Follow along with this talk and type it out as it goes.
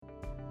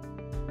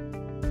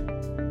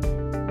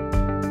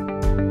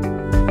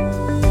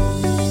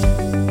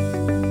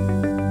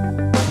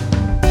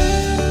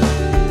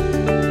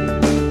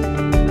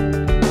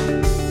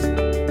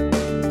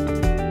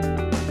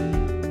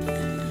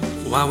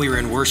we were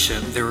in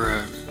worship,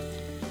 I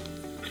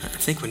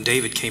think when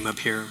David came up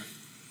here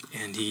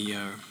and he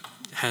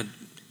had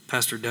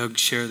Pastor Doug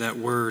share that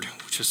word,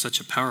 which was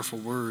such a powerful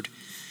word,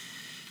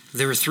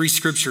 there were 3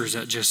 scriptures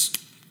that just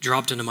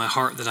dropped into my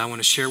heart that I want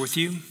to share with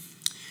you.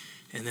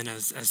 And then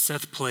as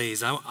Seth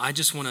plays, I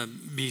just want to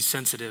be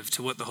sensitive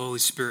to what the Holy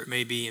Spirit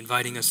may be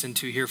inviting us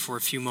into here for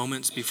a few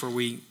moments before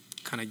we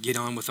kind of get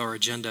on with our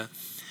agenda.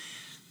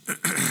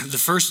 The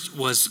first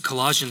was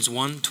Colossians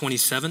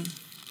 1:27.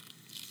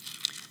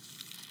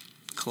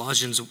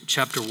 Colossians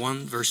chapter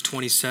 1, verse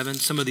 27.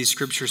 Some of these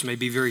scriptures may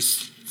be very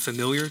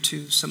familiar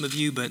to some of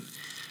you, but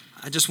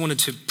I just wanted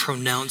to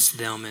pronounce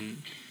them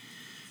and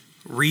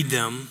read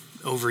them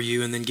over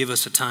you and then give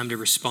us a time to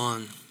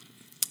respond.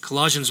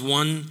 Colossians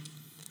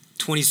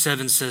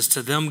 1:27 says,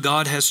 "To them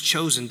God has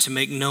chosen to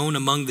make known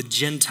among the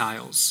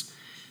Gentiles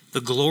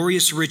the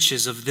glorious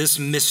riches of this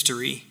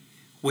mystery,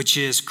 which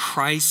is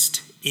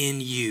Christ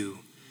in you,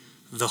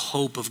 the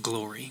hope of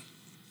glory."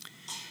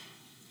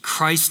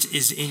 Christ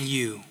is in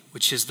you,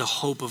 which is the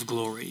hope of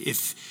glory.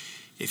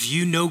 If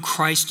you know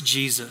Christ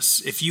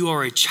Jesus, if you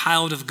are a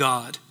child of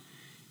God,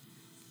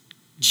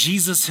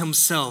 Jesus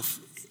himself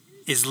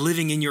is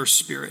living in your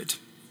spirit.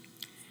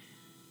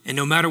 And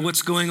no matter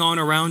what's going on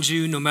around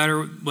you, no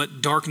matter what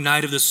dark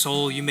night of the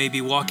soul you may be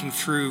walking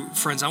through,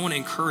 friends, I want to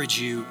encourage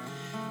you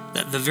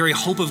that the very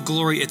hope of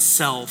glory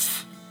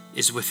itself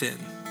is within.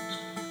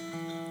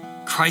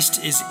 Christ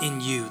is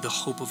in you, the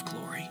hope of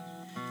glory.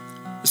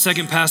 The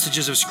second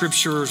passages of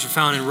scripture are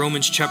found in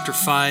Romans chapter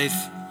 5.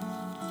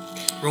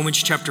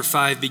 Romans chapter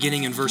 5,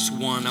 beginning in verse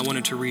 1. I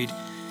wanted to read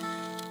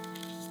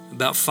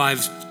about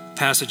 5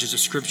 passages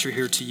of scripture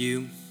here to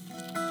you.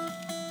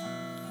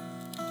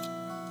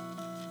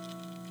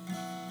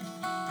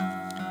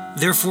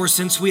 "Therefore,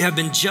 since we have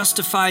been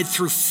justified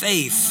through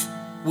faith,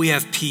 we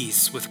have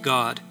peace with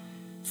God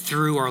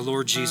through our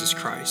Lord Jesus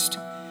Christ,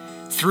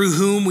 through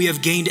whom we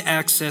have gained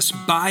access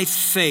by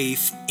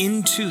faith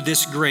into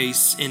this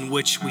grace in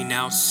which we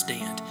now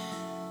stand."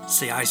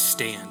 Say, I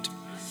stand.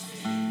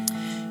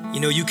 You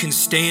know, you can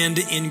stand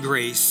in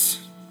grace.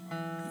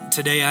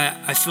 Today,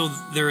 I feel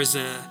there is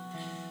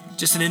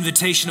just an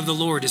invitation of the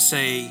Lord to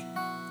say,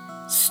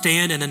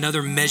 stand in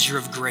another measure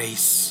of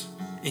grace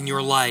in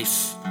your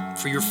life,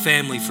 for your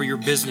family, for your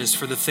business,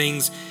 for the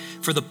things,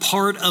 for the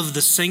part of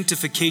the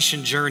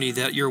sanctification journey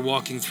that you're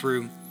walking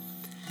through.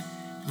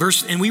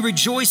 "And we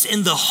rejoice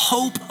in the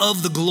hope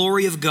of the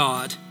glory of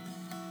God.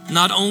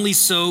 Not only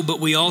so, but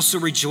we also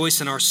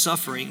rejoice in our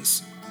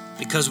sufferings,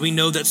 because we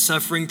know that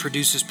suffering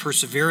produces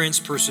perseverance,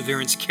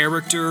 perseverance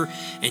character,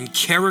 and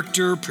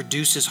character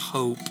produces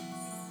hope."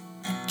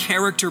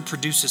 Character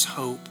produces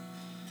hope.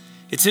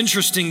 It's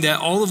interesting that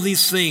all of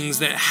these things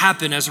that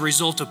happen as a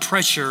result of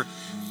pressure,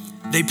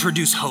 they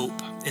produce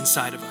hope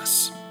inside of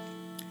us.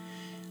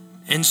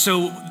 And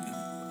so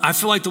I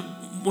feel like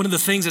one of the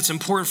things that's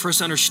important for us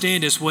to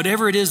understand is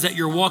whatever it is that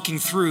you're walking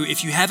through,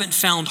 if you haven't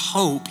found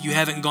hope, you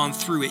haven't gone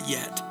through it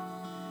yet.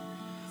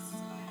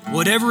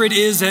 Whatever it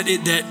is that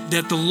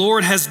the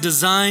Lord has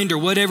designed, or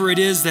whatever it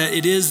is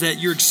that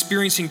you're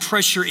experiencing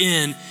pressure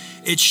in,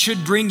 it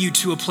should bring you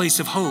to a place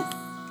of hope.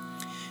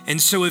 And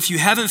so if you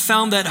haven't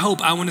found that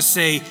hope, I want to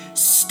say,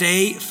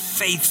 stay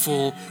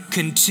faithful,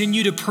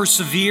 continue to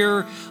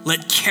persevere,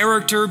 let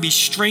character be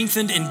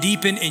strengthened and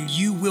deepened, and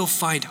you will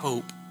find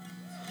hope.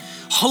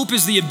 Hope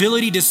is the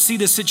ability to see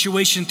the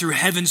situation through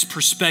heaven's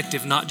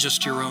perspective, not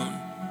just your own.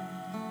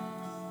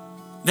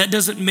 That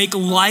doesn't make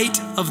light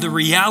of the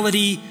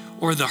reality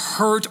or the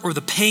hurt or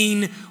the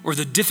pain or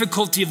the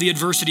difficulty of the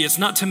adversity. It's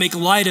not to make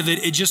light of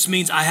it. It just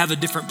means I have a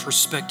different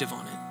perspective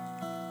on it.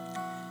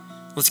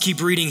 Let's keep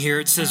reading here.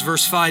 It says,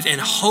 verse 5, "And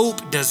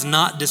hope does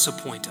not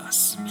disappoint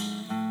us."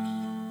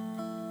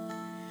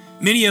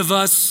 Many of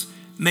us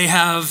may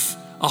have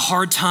a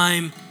hard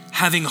time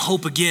having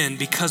hope again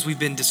because we've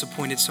been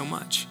disappointed so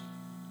much.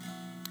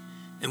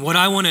 And what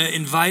I want to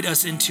invite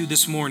us into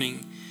this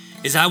morning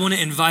is I want to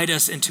invite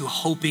us into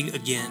hoping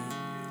again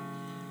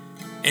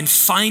and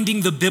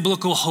finding the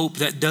biblical hope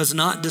that does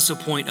not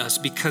disappoint us,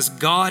 because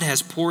God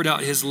has poured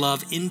out his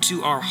love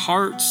into our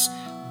hearts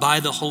by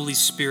the Holy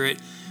Spirit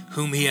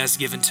whom he has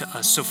given to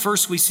us. So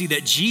first we see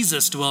that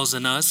Jesus dwells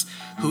in us,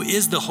 who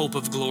is the hope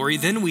of glory.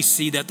 Then we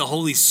see that the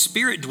Holy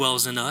Spirit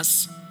dwells in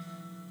us,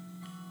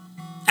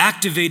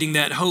 activating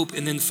that hope.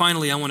 And then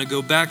finally, I want to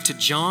go back to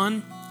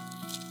John,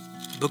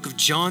 book of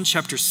John,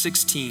 chapter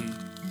 16.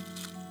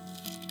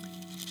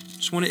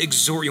 Just want to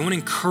exhort you, I want to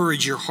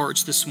encourage your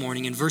hearts this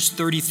morning. In verse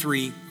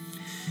 33,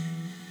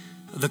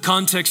 the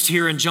context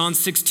here in John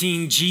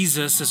 16,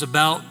 Jesus is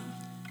about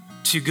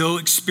to go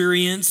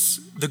experience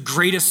the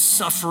greatest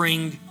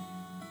suffering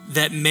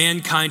that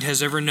mankind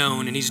has ever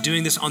known. And he's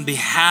doing this on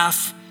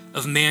behalf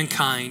of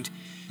mankind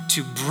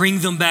to bring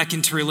them back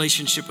into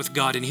relationship with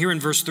God. And here in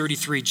verse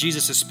 33,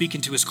 Jesus is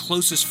speaking to his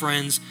closest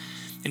friends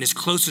and his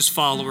closest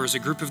followers, a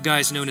group of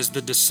guys known as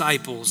the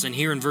disciples. And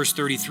here in verse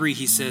 33,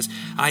 he says,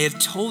 I have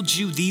told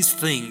you these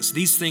things.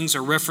 These things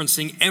are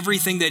referencing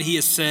everything that he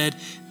has said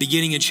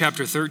beginning in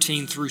chapter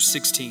 13 through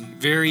 16.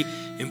 Very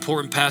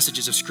important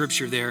passages of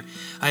scripture there.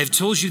 I have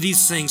told you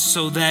these things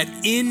so that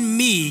in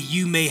me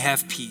you may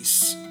have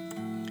peace.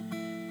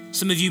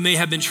 Some of you may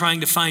have been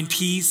trying to find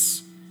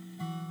peace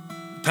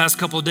the past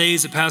couple of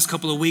days, the past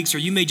couple of weeks, or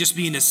you may just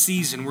be in a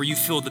season where you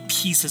feel the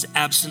peace is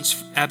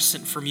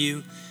absent from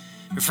you.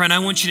 And friend, I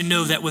want you to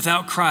know that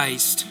without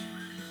Christ,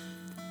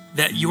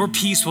 that your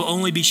peace will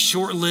only be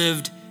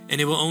short-lived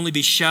and it will only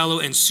be shallow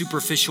and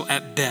superficial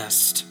at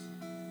best.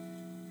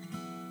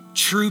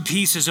 True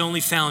peace is only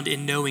found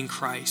in knowing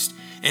Christ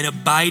and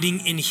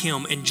abiding in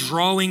him and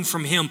drawing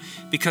from him,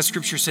 because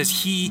scripture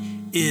says he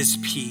is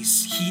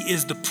peace. He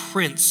is the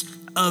Prince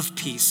of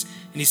Peace.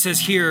 And he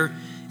says here,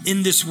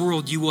 in this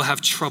world you will have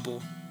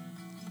trouble,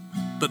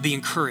 but be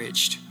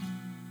encouraged.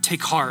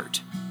 Take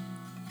heart.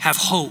 Have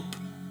hope.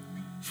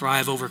 For I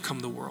have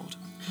overcome the world.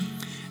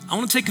 I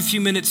want to take a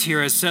few minutes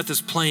here as Seth is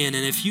playing,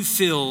 and if you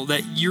feel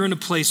that you're in a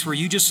place where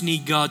you just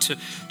need God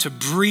to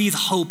breathe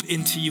hope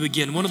into you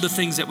again. One of the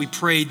things that we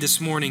prayed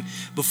this morning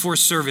before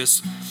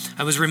service,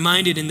 I was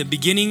reminded in the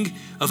beginning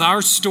of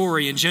our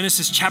story in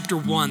Genesis chapter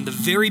 1, the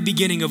very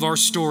beginning of our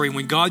story,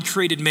 when God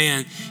created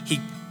man,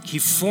 he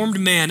formed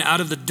man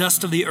out of the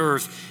dust of the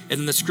earth,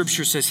 and then the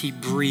scripture says he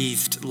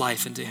breathed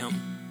life into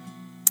him.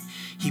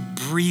 He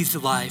breathed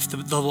life,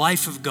 the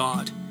life of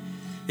God.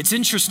 It's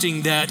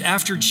interesting that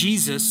after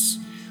Jesus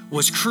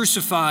was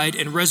crucified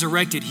and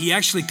resurrected, he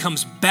actually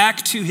comes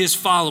back to his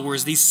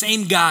followers, these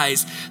same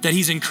guys that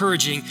he's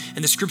encouraging,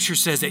 and the scripture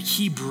says that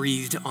he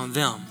breathed on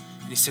them.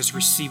 And he says,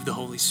 receive the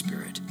Holy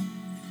Spirit.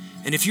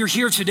 And if you're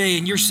here today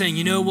and you're saying,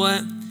 you know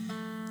what?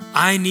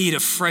 I need a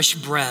fresh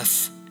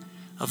breath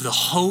of the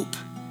hope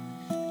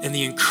and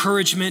the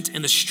encouragement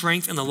and the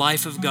strength and the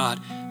life of God,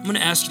 I'm gonna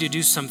ask you to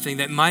do something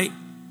that might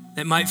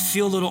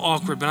feel a little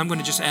awkward, but I'm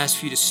gonna just ask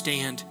for you to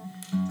stand.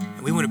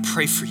 And we want to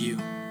pray for you.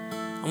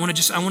 I want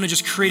to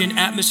just create an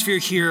atmosphere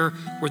here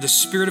where the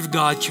Spirit of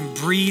God can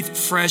breathe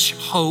fresh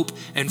hope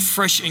and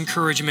fresh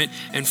encouragement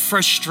and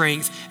fresh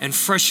strength and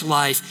fresh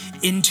life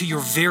into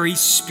your very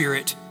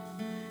spirit.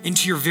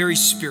 Into your very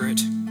spirit.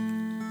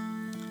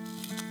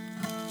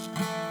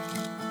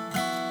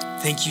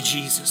 Thank you,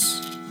 Jesus.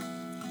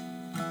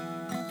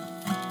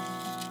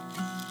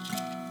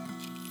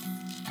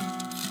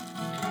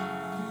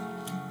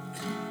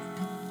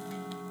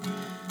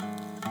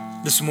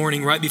 This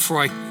morning, right before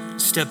I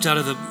stepped out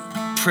of the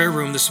prayer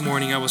room this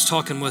morning, I was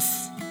talking with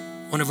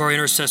one of our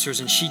intercessors,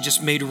 and she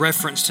just made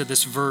reference to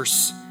this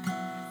verse.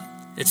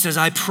 It says,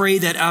 I pray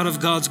that out of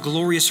God's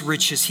glorious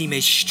riches, he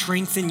may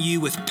strengthen you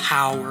with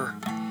power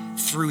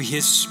through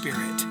his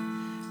Spirit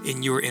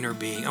in your inner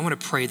being. I want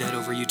to pray that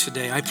over you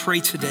today. I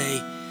pray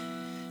today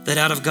that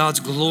out of God's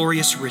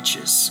glorious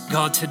riches,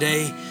 God,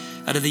 today,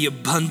 out of the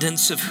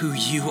abundance of who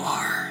you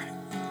are,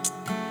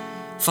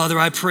 Father,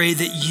 I pray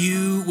that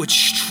you would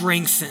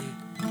strengthen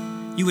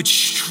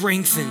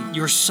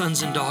your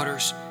sons and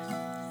daughters.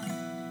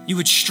 You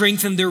would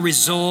strengthen their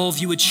resolve.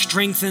 You would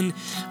strengthen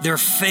their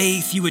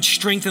faith. You would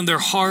strengthen their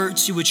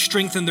hearts. You would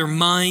strengthen their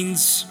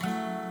minds.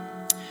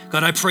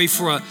 God, I pray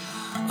for a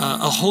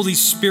Holy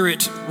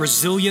Spirit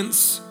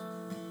resilience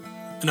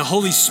and a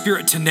Holy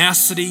Spirit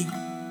tenacity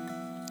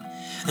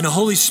and a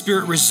Holy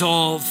Spirit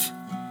resolve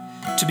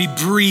to be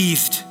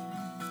breathed.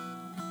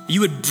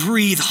 You would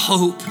breathe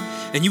hope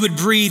and you would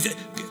breathe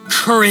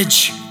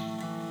courage.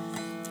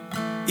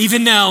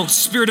 Even now,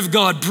 Spirit of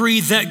God,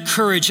 breathe that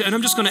courage. And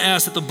I'm just going to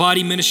ask that the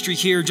body ministry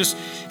here, just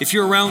if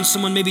you're around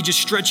someone, maybe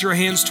just stretch your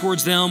hands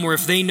towards them, or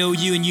if they know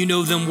you and you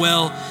know them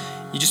well,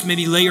 you just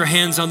maybe lay your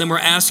hands on them or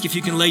ask if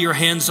you can lay your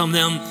hands on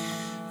them.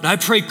 And I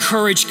pray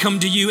courage come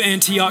to you,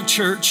 Antioch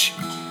Church.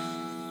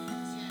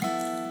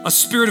 A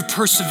spirit of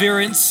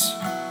perseverance.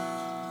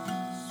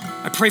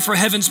 I pray for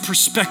heaven's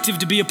perspective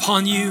to be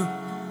upon you.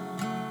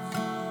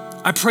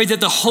 I pray that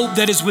the hope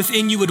that is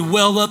within you would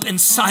well up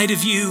inside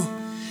of you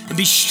and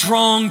be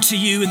strong to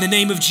you in the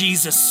name of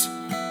Jesus.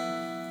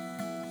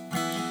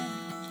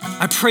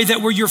 I pray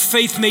that where your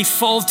faith may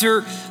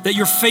falter, that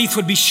your faith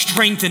would be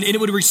strengthened and it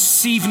would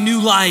receive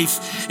new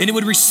life and it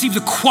would receive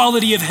the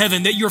quality of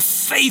heaven, that your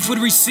faith would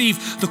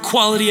receive the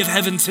quality of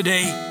heaven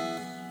today.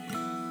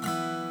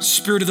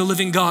 Spirit of the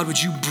living God,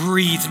 would you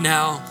breathe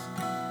now?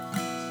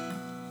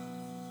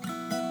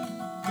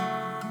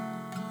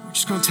 We're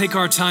just going to take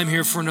our time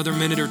here for another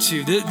minute or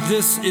two.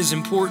 This is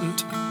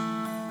important.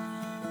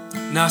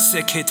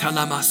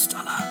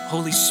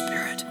 Holy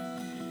Spirit,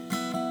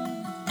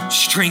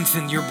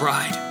 strengthen your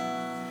bride,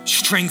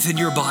 strengthen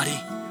your body,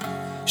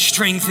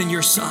 strengthen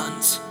your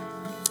sons,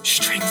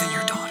 strengthen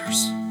your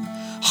daughters.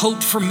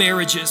 Hope for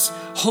marriages,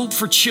 hope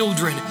for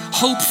children,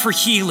 hope for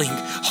healing,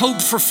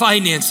 hope for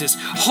finances,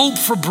 hope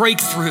for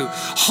breakthrough,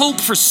 hope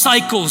for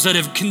cycles that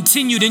have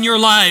continued in your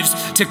lives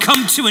to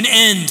come to an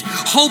end,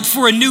 hope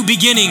for a new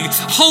beginning,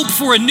 hope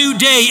for a new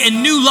day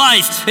and new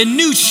life and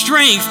new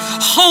strength.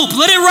 Hope,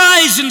 let it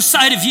rise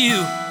inside of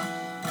you.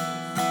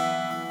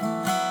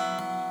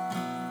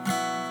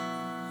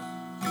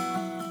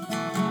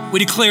 We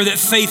declare that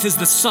faith is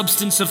the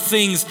substance of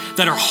things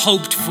that are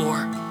hoped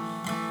for.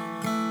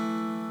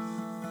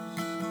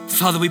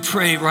 Father, we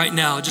pray right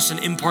now just an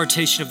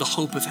impartation of the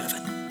hope of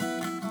heaven.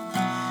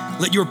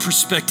 Let your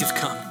perspective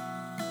come.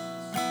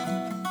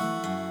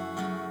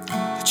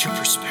 Let your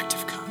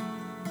perspective come.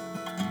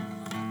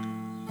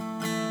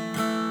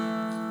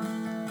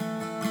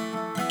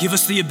 Give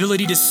us the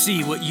ability to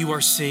see what you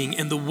are seeing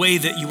and the way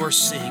that you are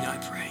seeing, I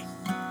pray.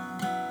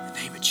 In the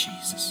name of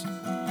Jesus. In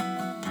the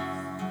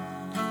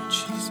name of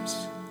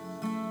Jesus.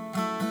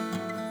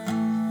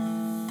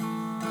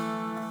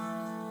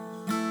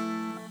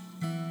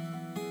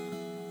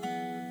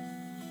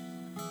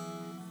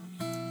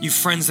 You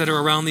friends that are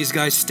around these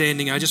guys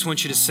standing, I just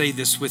want you to say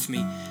this with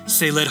me.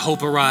 Say, let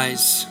hope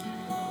arise.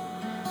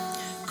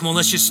 Come on,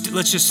 let's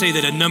just say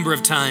that a number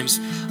of times.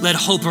 Let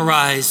hope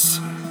arise.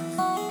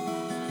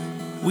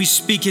 We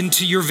speak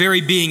into your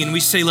very being and we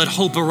say, let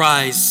hope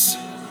arise.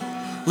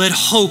 Let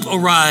hope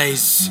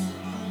arise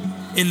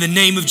in the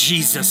name of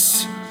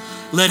Jesus.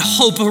 Let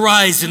hope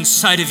arise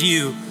inside of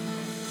you.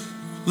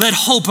 Let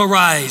hope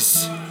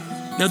arise.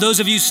 Now, those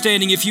of you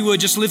standing, if you would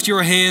just lift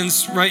your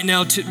hands right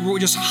now to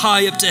just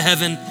high up to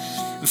heaven.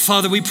 And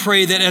Father, we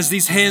pray that as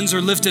these hands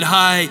are lifted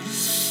high,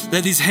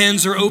 that these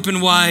hands are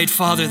open wide,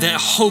 Father, that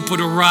hope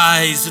would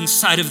arise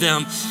inside of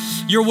them.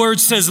 Your word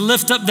says,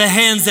 lift up the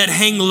hands that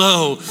hang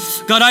low.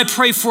 God, I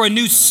pray for a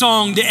new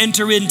song to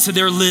enter into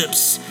their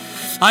lips.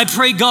 I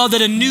pray, God,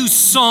 that a new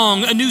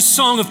song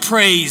of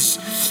praise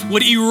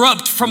would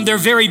erupt from their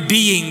very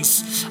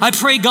beings. I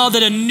pray, God,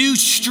 that a new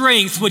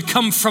strength would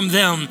come from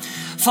them.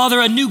 Father,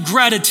 a new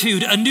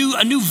gratitude, a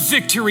new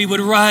victory would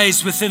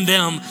rise within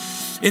them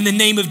in the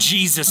name of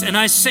Jesus. And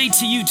I say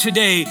to you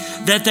today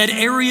that that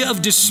area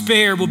of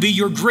despair will be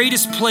your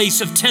greatest place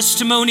of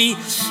testimony,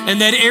 and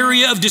that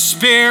area of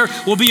despair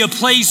will be a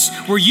place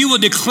where you will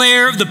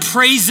declare the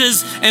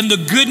praises and the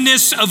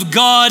goodness of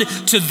God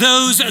to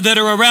those that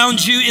are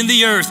around you in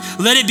the earth.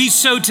 Let it be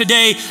so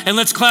today, and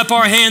let's clap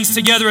our hands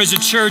together as a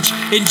church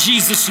in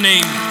Jesus'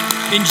 name.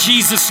 In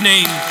Jesus'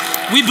 name.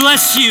 We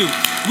bless you.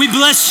 We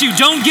bless you.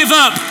 Don't give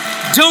up.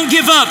 Don't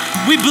give up.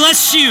 We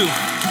bless you.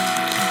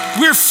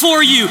 We're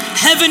for you.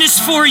 Heaven is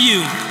for you.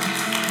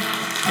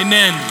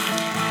 Amen.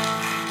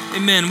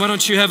 Amen. Why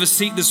don't you have a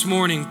seat this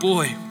morning?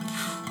 Boy,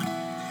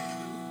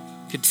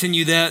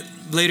 continue that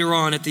later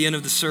on at the end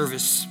of the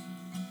service.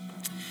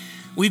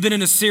 We've been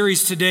in a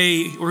series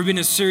today, or we've been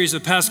in a series the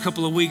past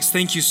couple of weeks.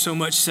 Thank you so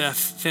much,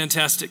 Seth.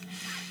 Fantastic.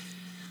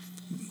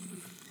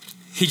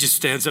 He just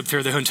stands up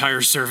there the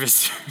entire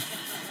service.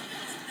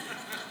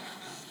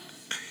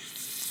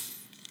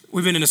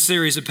 We've been in a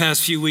series the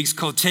past few weeks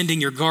called Tending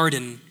Your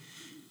Garden.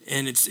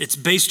 And it's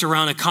based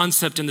around a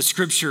concept in the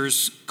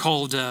scriptures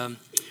called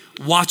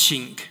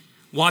watching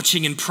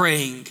and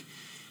praying.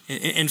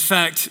 In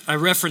fact, I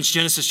referenced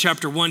Genesis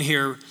chapter 1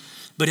 here,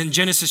 but in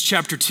Genesis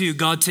chapter 2,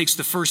 God takes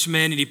the first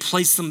man and he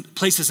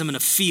places him in a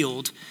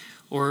field,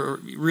 or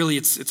really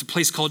it's a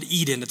place called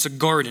Eden. It's a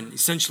garden.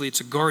 Essentially, it's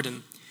a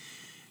garden.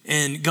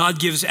 And God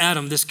gives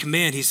Adam this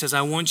command. He says,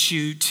 I want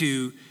you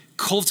to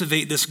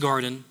cultivate this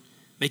garden,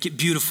 make it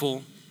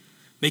beautiful,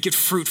 make it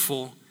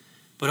fruitful,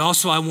 but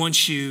also I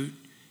want you,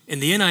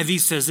 and the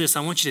NIV says this,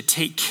 I want you to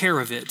take care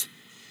of it.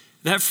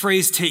 That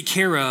phrase, take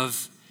care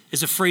of,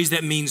 is a phrase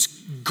that means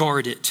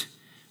guard it,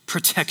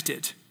 protect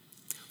it,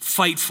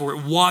 fight for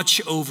it, watch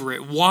over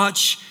it,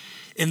 watch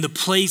in the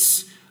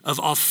place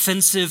of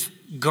offensive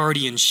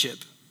guardianship.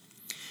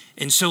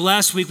 And so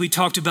last week we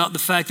talked about the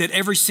fact that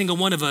every single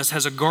one of us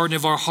has a garden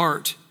of our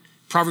heart.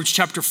 Proverbs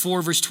chapter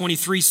 4, verse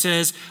 23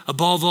 says,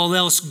 above all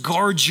else,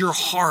 guard your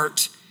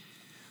heart,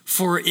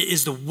 for it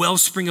is the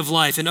wellspring of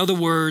life. In other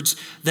words,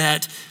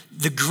 that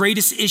the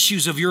greatest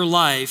issues of your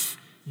life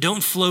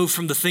don't flow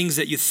from the things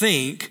that you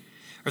think,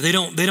 or they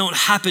don't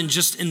happen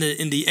just in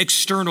the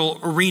external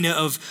arena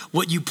of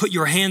what you put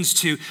your hands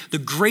to. The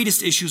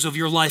greatest issues of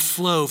your life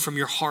flow from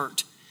your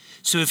heart.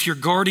 So if you're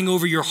guarding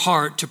over your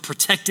heart to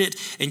protect it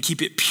and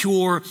keep it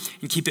pure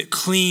and keep it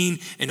clean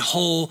and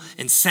whole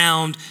and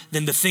sound,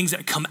 then the things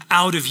that come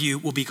out of you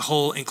will be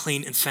whole and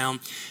clean and sound.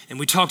 And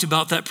we talked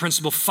about that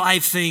principle,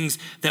 5 things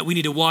that we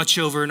need to watch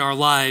over in our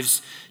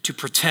lives to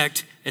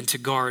protect and to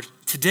guard.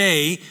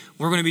 Today,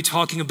 we're going to be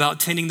talking about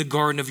tending the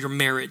garden of your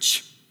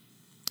marriage,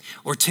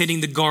 or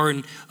tending the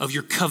garden of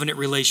your covenant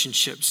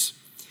relationships.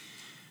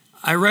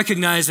 I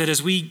recognize that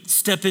as we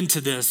step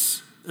into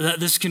this, that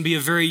this can be a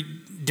very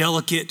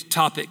delicate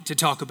topic to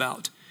talk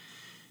about.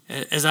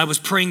 As I was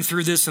praying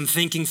through this and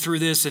thinking through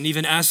this and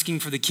even asking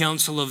for the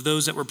counsel of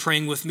those that were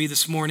praying with me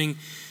this morning,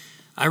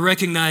 I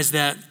recognize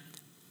that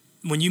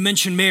when you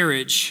mention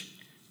marriage,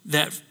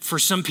 that for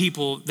some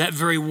people, that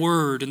very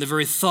word and the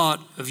very thought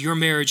of your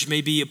marriage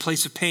may be a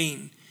place of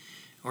pain,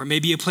 or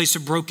maybe a place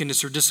of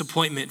brokenness or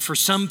disappointment. For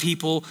some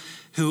people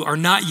who are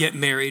not yet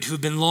married,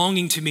 who've been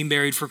longing to be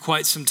married for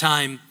quite some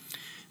time,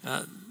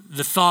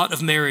 the thought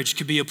of marriage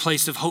could be a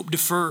place of hope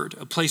deferred,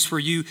 a place where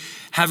you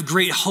have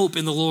great hope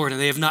in the Lord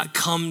and they have not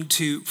come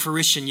to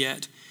fruition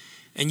yet.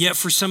 And yet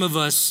for some of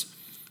us,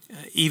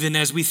 even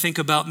as we think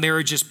about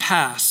marriages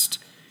past,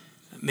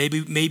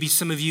 Maybe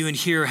some of you in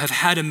here have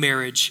had a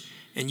marriage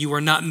and you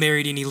are not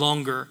married any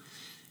longer.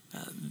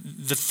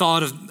 The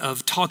thought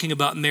of talking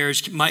about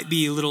marriage might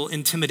be a little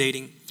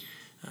intimidating.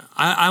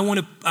 I want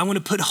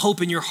to put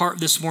hope in your heart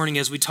this morning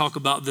as we talk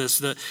about this.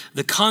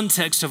 The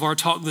context of our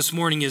talk this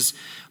morning is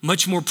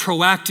much more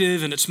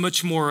proactive, and it's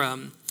much more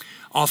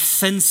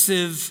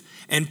offensive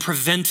and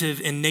preventive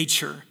in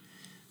nature.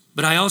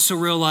 But I also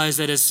realize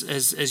that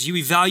as you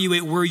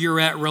evaluate where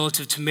you're at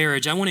relative to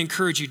marriage, I want to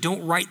encourage you,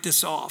 don't write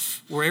this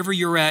off. Wherever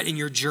you're at in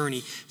your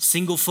journey,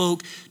 single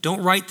folk,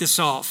 don't write this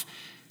off,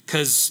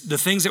 because the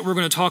things that we're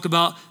going to talk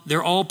about,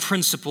 they're all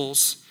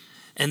principles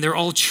and they're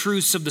all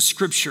truths of the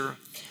scripture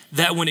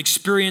that when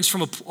experienced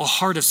from a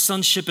heart of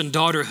sonship and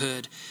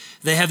daughterhood,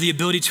 they have the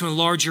ability to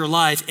enlarge your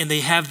life, and they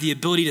have the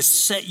ability to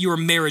set your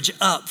marriage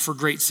up for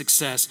great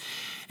success.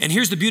 And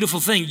here's the beautiful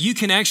thing. You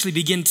can actually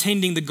begin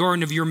tending the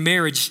garden of your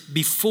marriage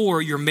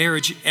before your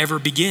marriage ever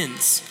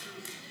begins.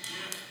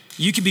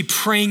 You can be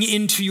praying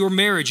into your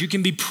marriage. You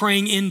can be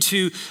praying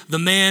into the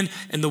man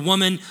and the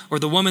woman, or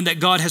the woman that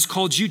God has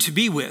called you to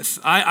be with.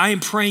 I am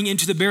praying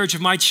into the marriage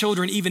of my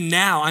children even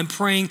now. I'm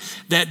praying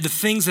that the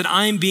things that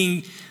I'm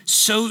being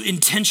so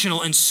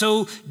intentional and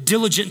so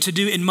diligent to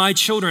do in my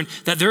children,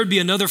 that there would be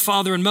another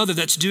father and mother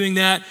that's doing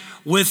that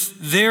with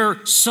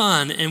their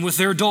son and with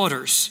their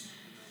daughters.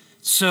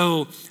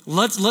 So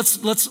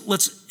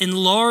let's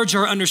enlarge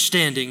our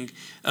understanding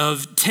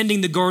of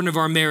tending the garden of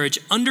our marriage,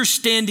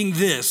 understanding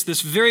this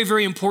very,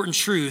 very important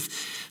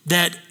truth,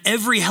 that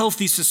every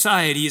healthy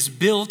society is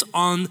built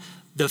on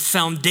the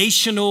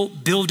foundational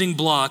building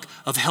block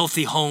of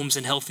healthy homes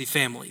and healthy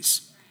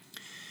families.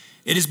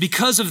 It is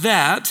because of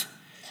that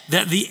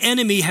the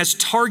enemy has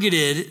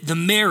targeted the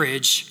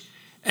marriage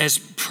as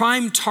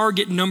prime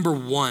target number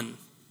one.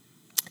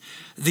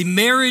 The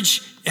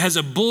marriage has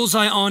a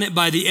bullseye on it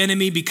by the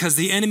enemy, because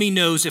the enemy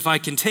knows if I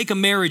can take a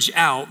marriage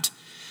out,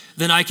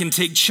 then I can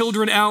take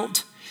children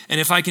out. And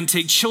if I can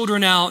take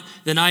children out,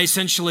 then I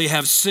essentially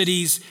have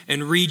cities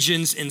and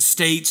regions and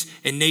states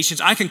and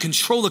nations. I can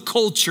control the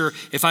culture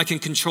if I can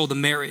control the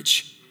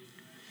marriage.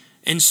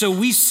 And so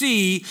we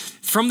see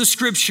from the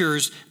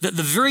scriptures that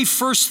the very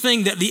first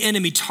thing that the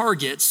enemy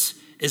targets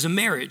is a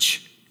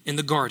marriage in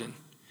the garden.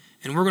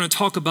 And we're going to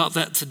talk about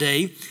that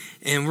today.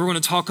 And we're going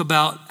to talk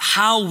about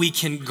how we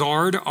can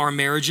guard our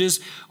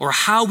marriages, or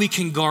how we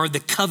can guard the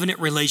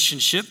covenant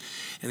relationship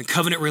and the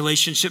covenant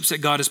relationships that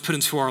God has put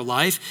into our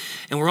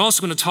life. And we're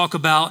also going to talk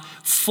about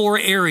 4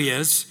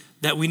 areas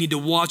that we need to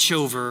watch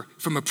over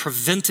from a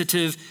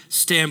preventative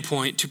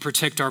standpoint to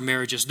protect our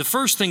marriages. The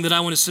first thing that I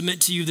want to submit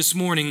to you this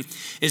morning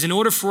is, in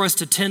order for us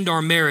to tend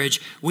our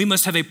marriage, we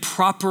must have a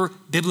proper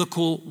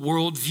biblical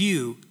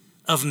worldview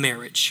of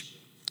marriage.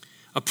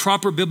 A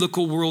proper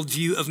biblical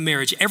worldview of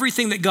marriage.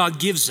 Everything that God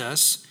gives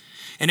us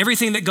and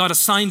everything that God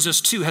assigns us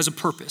to has a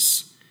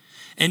purpose.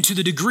 And to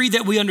the degree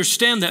that we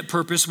understand that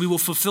purpose, we will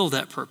fulfill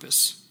that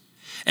purpose.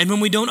 And when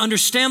we don't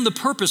understand the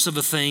purpose of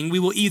a thing, we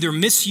will either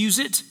misuse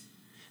it,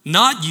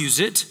 not use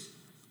it,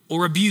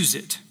 or abuse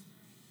it.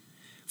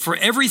 For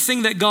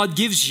everything that God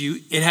gives you,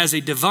 it has a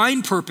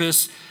divine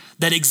purpose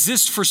that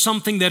exists for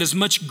something that is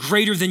much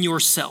greater than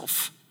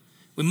yourself.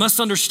 We must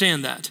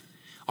understand that.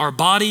 Our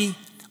body,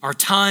 our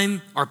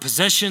time, our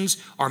possessions,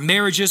 our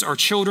marriages, our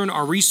children,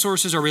 our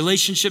resources, our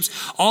relationships,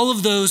 all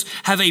of those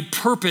have a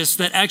purpose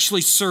that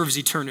actually serves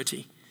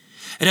eternity.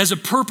 It has a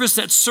purpose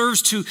that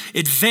serves to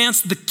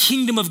advance the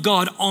kingdom of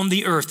God on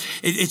the earth.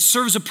 It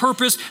serves a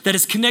purpose that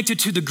is connected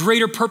to the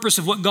greater purpose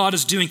of what God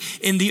is doing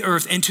in the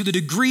earth. And to the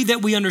degree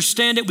that we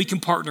understand it, we can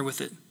partner with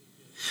it.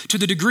 To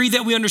the degree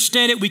that we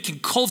understand it, we can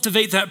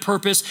cultivate that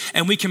purpose,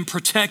 and we can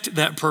protect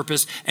that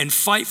purpose and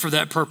fight for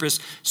that purpose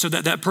so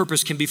that that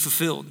purpose can be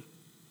fulfilled.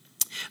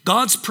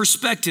 God's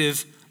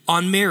perspective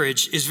on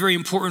marriage is very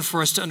important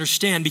for us to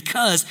understand,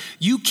 because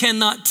you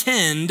cannot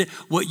tend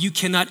what you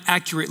cannot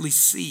accurately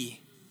see.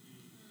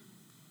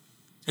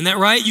 Isn't that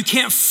right? You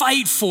can't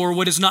fight for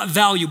what is not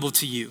valuable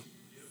to you.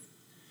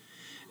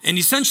 And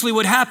essentially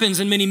what happens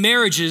in many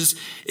marriages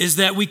is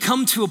that we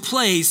come to a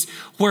place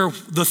where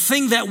the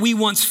thing that we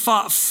once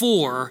fought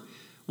for,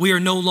 we are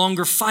no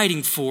longer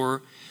fighting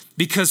for,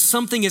 because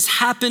something has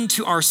happened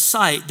to our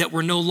sight that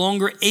we're no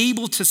longer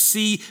able to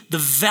see the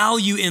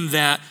value in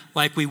that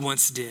like we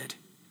once did.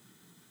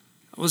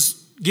 I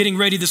was getting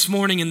ready this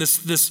morning, and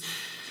this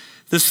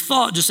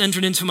thought just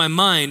entered into my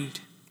mind.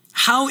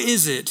 How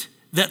is it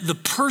that the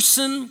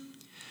person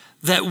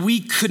that we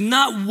could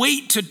not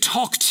wait to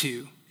talk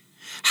to,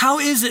 how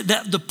is it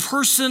that the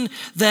person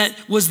that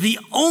was the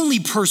only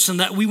person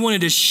that we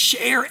wanted to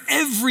share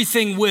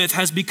everything with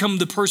has become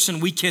the person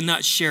we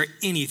cannot share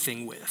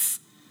anything with?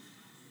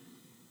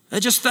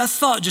 That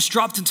thought just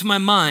dropped into my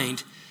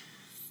mind.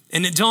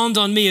 And it dawned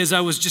on me as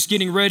I was just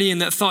getting ready,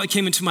 and that thought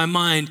came into my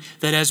mind,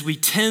 that as we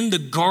tend the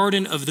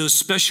garden of those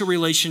special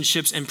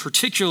relationships, and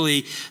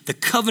particularly the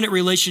covenant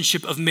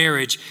relationship of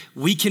marriage,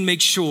 we can make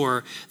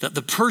sure that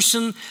the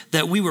person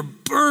that we were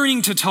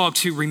burning to talk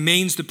to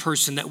remains the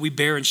person that we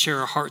bear and share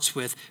our hearts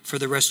with for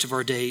the rest of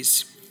our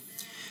days.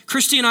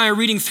 Christy and I are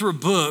reading through a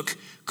book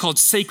called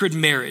Sacred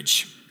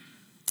Marriage.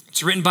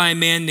 It's written by a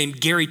man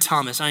named Gary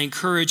Thomas. I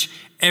encourage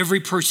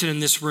every person in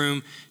this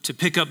room to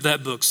pick up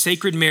that book,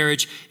 Sacred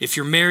Marriage. If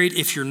you're married,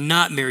 if you're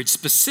not married,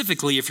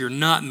 specifically if you're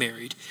not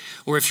married,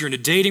 or if you're in a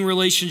dating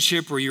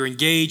relationship or you're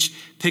engaged,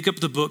 pick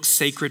up the book,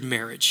 Sacred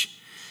Marriage.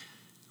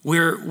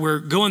 We're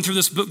going through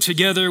this book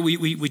together.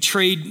 We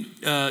trade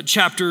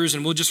chapters,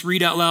 and we'll just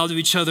read out loud to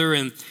each other.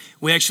 And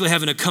we actually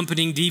have an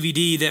accompanying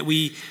DVD that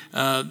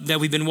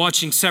we've been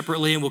watching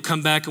separately, and we'll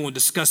come back and we'll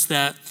discuss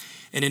that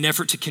in an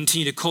effort to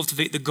continue to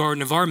cultivate the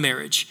garden of our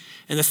marriage.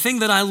 And the thing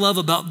that I love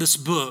about this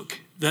book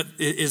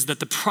is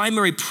that the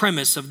primary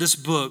premise of this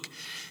book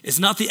is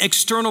not the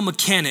external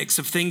mechanics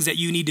of things that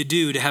you need to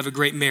do to have a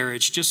great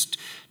marriage. Just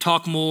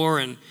talk more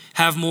and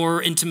have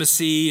more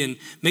intimacy and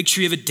make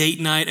sure you have a date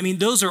night. I mean,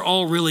 those are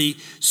all really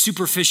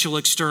superficial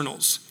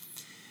externals.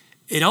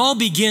 It all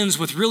begins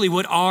with really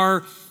what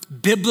our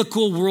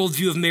biblical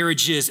worldview of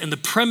marriage is. And the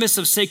premise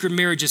of Sacred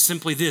Marriage is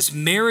simply this: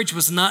 marriage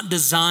was not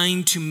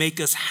designed to make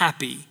us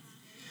happy.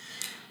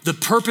 The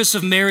purpose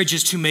of marriage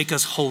is to make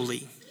us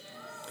holy.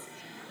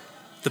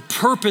 The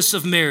purpose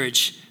of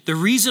marriage, the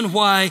reason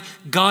why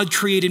God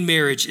created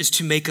marriage is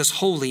to make us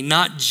holy,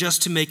 not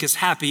just to make us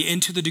happy.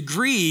 And to the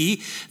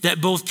degree that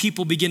both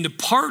people begin to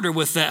partner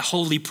with that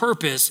holy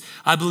purpose,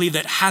 I believe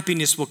that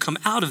happiness will come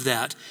out of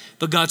that.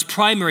 But God's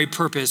primary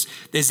purpose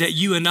is that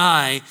you and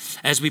I,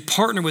 as we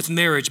partner with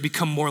marriage,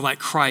 become more like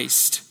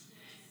Christ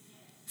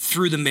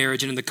through the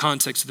marriage and in the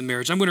context of the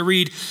marriage. I'm going to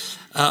read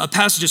a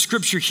passage of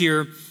scripture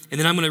here, and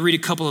then I'm going to read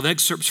a couple of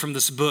excerpts from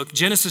this book.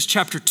 Genesis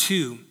chapter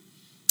 2,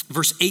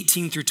 verse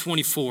 18 through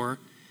 24.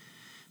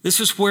 This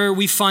is where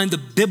we find the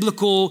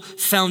biblical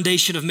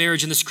foundation of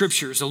marriage in the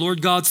scriptures. The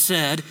Lord God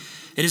said,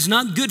 "It is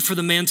not good for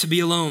the man to be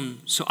alone,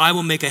 so I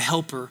will make a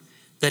helper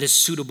that is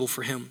suitable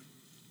for him."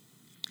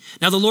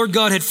 Now the Lord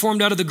God had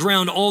formed out of the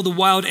ground all the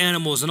wild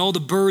animals and all the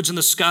birds in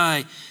the sky,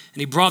 and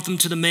he brought them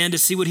to the man to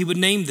see what he would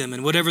name them.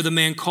 And whatever the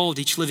man called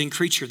each living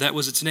creature, that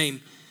was its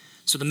name.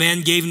 So the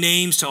man gave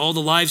names to all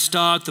the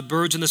livestock, the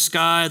birds in the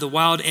sky, the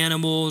wild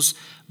animals.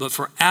 But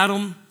for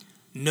Adam,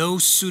 no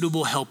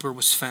suitable helper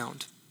was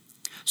found.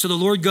 So the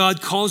Lord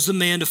God caused the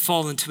man to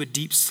fall into a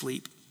deep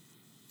sleep.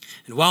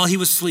 And while he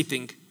was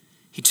sleeping,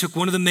 he took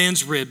one of the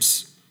man's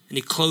ribs and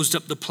he closed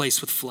up the place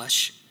with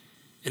flesh.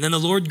 And then the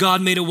Lord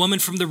God made a woman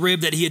from the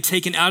rib that he had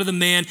taken out of the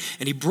man,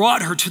 and he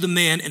brought her to the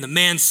man. And the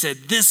man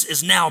said, "This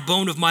is now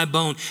bone of my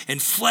bone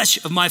and flesh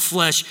of my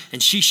flesh,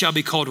 and she shall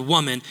be called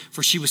woman,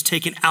 for she was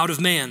taken out of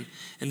man.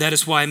 And that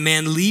is why a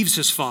man leaves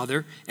his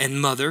father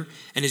and mother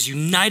and is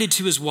united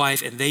to his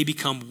wife, and they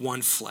become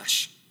one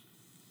flesh."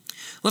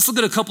 Let's look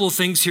at a couple of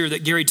things here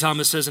that Gary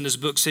Thomas says in his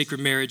book, Sacred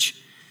Marriage.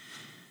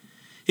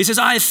 He says,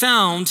 "I have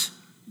found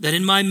that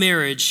in my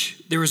marriage,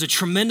 there is a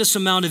tremendous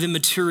amount of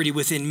immaturity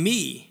within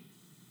me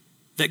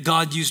that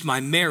God used my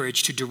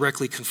marriage to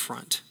directly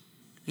confront."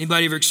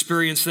 Anybody ever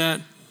experienced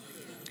that?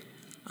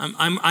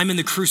 I'm in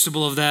the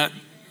crucible of that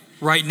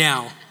right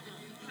now.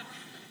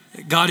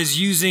 God is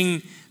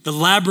using the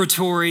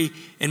laboratory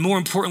and, more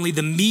importantly,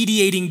 the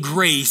mediating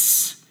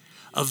grace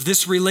of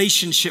this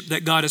relationship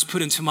that God has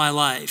put into my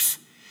life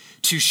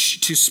to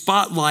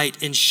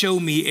spotlight and show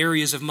me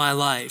areas of my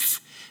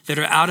life that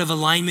are out of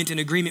alignment and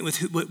agreement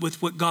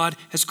with what God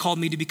has called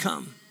me to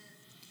become.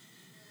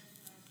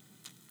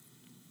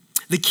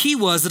 The key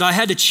was that I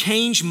had to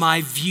change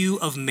my view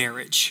of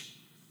marriage.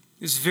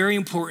 It's very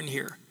important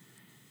here.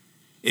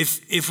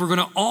 If we're going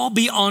to all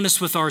be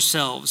honest with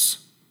ourselves,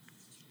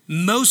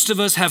 most of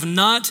us have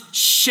not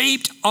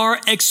shaped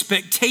our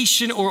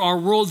expectation or our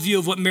worldview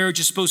of what marriage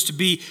is supposed to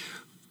be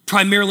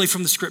primarily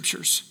from the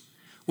scriptures.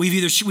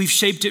 We've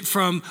shaped it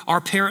from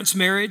our parents'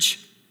 marriage,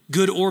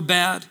 good or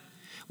bad.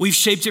 We've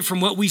shaped it from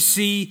what we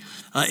see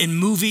in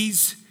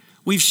movies.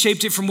 We've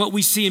shaped it from what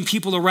we see in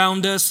people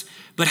around us.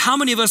 But how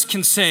many of us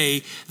can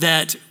say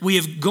that we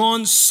have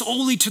gone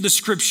solely to the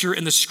scripture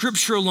and the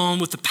scripture alone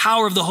with the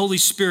power of the Holy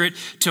Spirit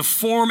to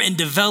form and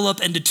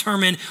develop and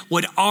determine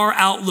what our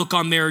outlook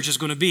on marriage is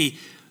going to be?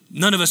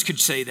 None of us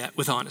could say that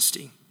with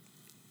honesty.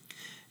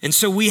 And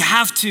so we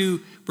have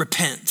to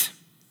repent.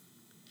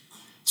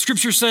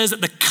 Scripture says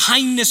that the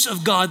kindness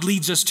of God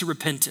leads us to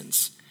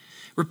repentance.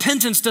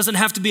 Repentance doesn't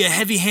have to be a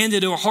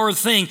heavy-handed or hard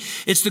thing.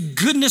 It's the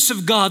goodness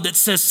of God that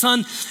says,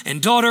 "Son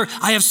and daughter,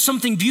 I have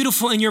something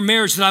beautiful in your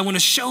marriage that I want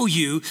to show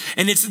you."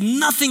 And it's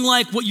nothing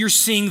like what you're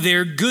seeing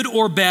there, good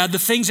or bad, the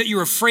things that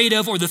you're afraid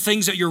of or the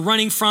things that you're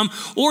running from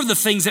or the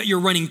things that you're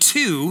running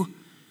to.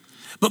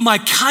 But my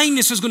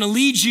kindness is going to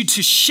lead you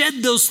to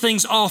shed those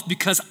things off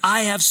because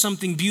I have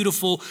something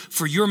beautiful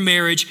for your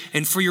marriage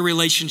and for your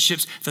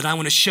relationships that I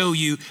want to show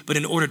you. But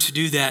in order to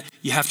do that,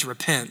 you have to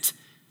repent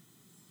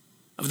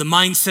of the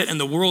mindset and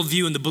the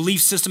worldview and the belief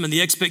system and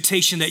the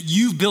expectation that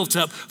you've built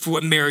up for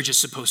what marriage is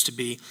supposed to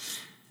be.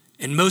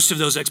 And most of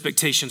those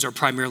expectations are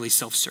primarily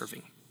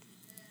self-serving.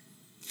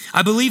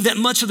 I believe that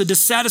much of the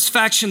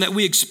dissatisfaction that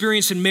we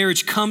experience in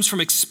marriage comes from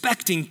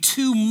expecting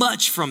too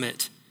much from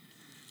it.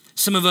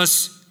 Some of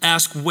us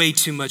ask way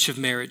too much of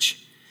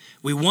marriage.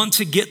 We want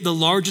to get the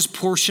largest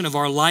portion of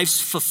our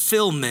life's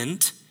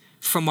fulfillment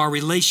from our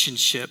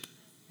relationship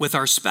with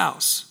our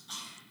spouse.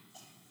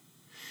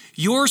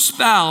 Your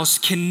spouse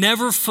can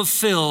never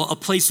fulfill a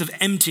place of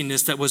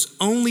emptiness that was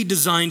only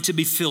designed to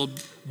be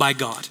filled by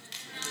God.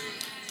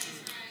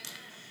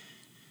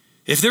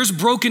 If there's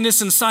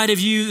brokenness inside of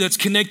you that's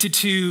connected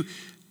to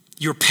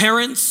your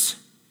parents,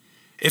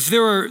 if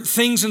there are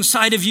things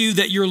inside of you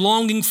that you're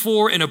longing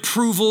for and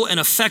approval and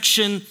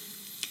affection,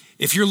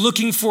 if you're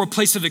looking for a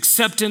place of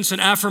acceptance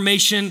and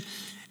affirmation,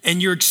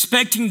 and you're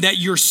expecting that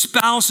your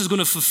spouse is going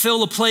to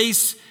fulfill a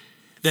place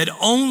that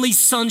only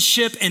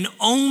sonship and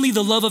only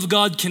the love of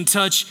God can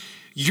touch,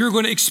 you're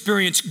going to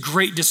experience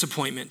great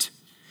disappointment.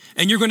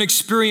 And you're going to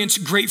experience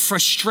great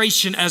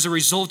frustration as a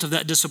result of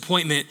that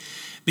disappointment,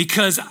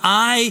 because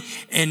I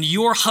and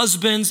your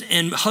husbands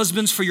and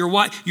husbands for your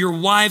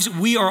wives,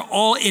 we are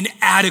all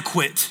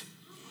inadequate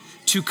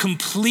to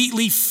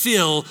completely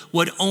fill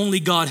what only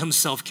God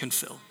himself can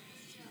fill.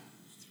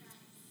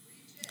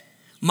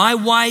 My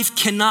wife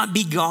cannot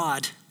be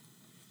God.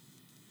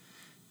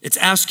 It's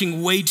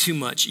asking way too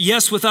much.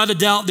 Yes, without a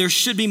doubt, there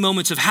should be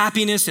moments of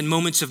happiness and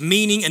moments of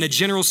meaning and a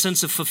general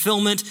sense of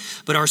fulfillment,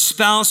 but our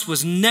spouse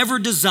was never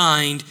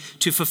designed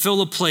to fulfill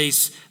a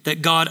place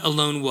that God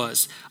alone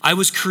was. I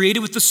was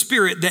created with the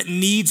spirit that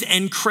needs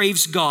and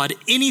craves God.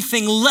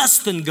 Anything less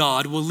than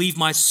God will leave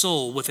my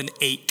soul with an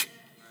ache.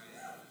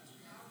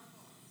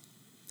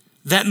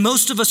 What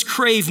most of us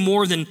crave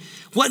more than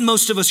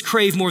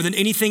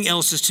anything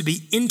else is to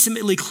be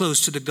intimately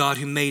close to the God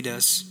who made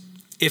us.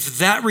 If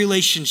that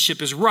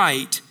relationship is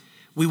right,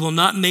 we will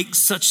not make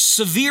such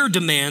severe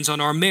demands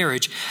on our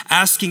marriage,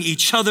 asking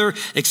each other,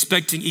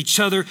 expecting each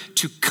other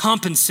to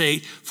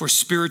compensate for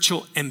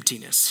spiritual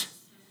emptiness.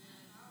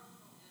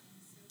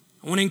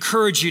 I want to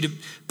encourage you to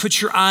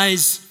put your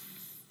eyes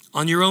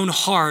on your own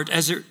heart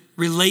as it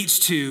relates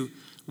to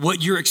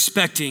what you're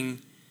expecting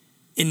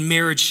in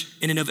marriage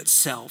in and of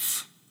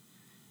itself.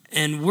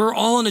 And we're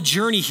all on a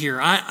journey here.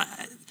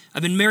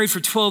 I've been married for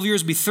 12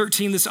 years, be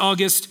 13 this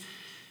August.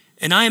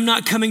 And I am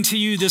not coming to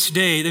you this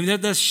day. I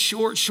mean, that's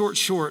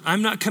short.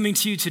 I'm not coming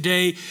to you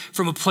today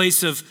from a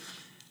place of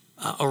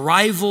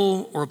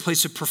arrival or a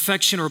place of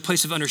perfection or a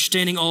place of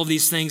understanding all of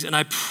these things. And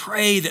I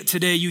pray that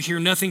today you hear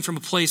nothing from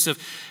a place of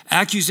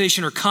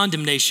accusation or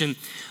condemnation.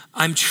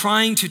 I'm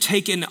trying to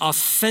take an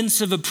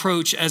offensive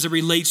approach as it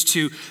relates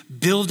to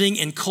building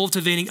and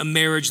cultivating a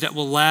marriage that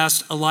will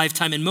last a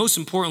lifetime, and most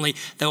importantly,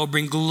 that will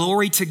bring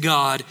glory to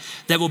God,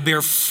 that will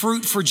bear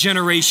fruit for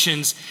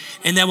generations,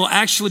 and that will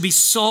actually be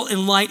salt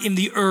and light in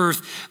the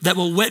earth that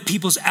will whet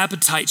people's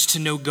appetites to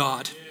know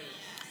God.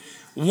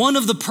 One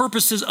of the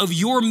purposes of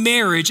your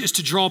marriage is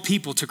to draw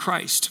people to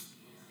Christ.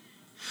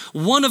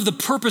 One of the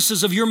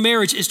purposes of your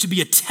marriage is to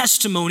be a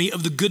testimony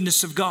of the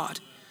goodness of God.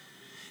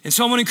 And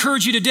so I want to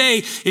encourage you today,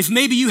 if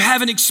maybe you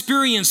haven't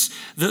experienced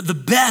the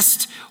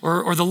best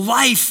or the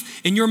life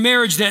in your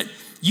marriage that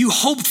you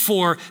hoped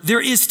for, there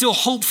is still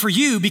hope for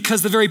you,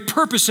 because the very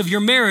purpose of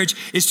your marriage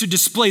is to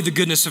display the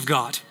goodness of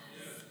God.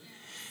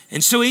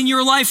 And so in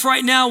your life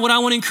right now, what I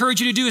want to encourage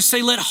you to do is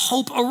say, let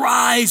hope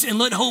arise and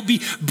let hope be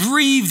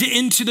breathed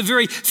into the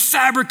very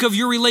fabric of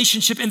your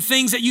relationship, and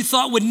things that you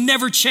thought would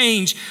never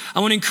change. I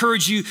want to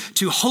encourage you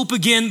to hope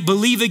again,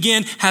 believe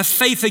again, have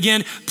faith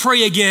again,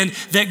 pray again,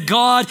 that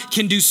God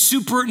can do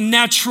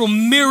supernatural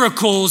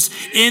miracles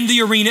in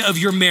the arena of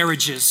your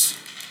marriages.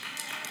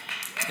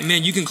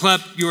 Amen. You can clap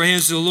your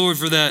hands to the Lord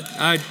for that.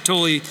 I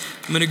totally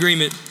am in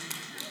agreement.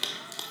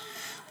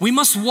 We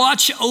must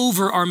watch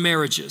over our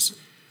marriages.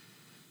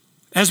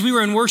 As we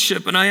were in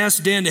worship, and I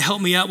asked Dan to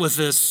help me out with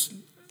this,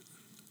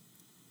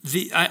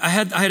 I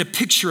had a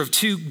picture of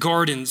two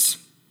gardens,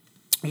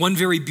 one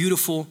very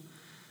beautiful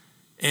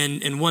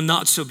and one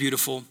not so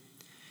beautiful.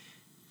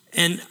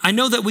 And I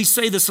know that we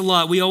say this a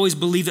lot. We always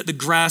believe that the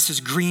grass is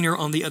greener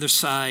on the other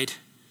side.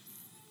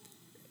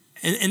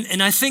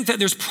 And I think that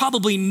there's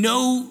probably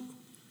no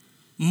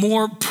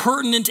more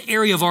pertinent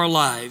area of our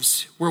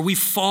lives where we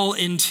fall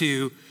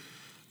into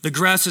the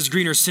grass is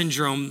greener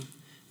syndrome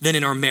than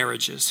in our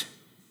marriages.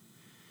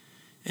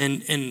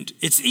 And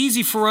it's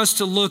easy for us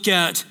to look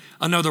at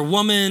another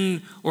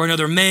woman or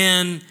another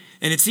man,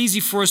 and it's easy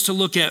for us to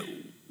look at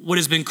what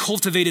has been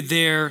cultivated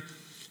there,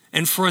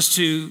 and for us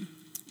to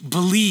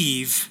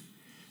believe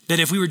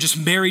that if we were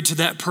just married to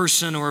that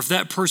person, or if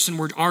that person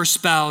were our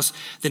spouse,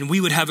 then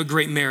we would have a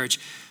great marriage.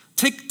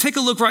 Take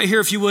a look right here,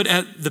 if you would,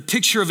 at the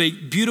picture of a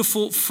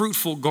beautiful,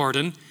 fruitful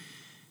garden.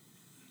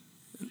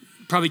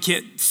 Probably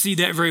can't see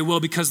that very well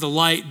because of the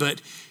light,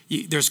 but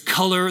there's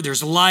color,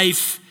 there's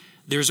life,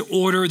 there's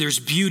order, there's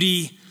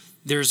beauty,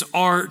 there's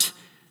art,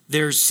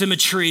 there's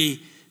symmetry,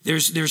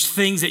 there's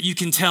things that you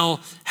can tell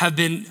have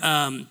been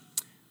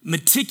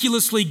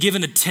meticulously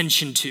given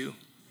attention to.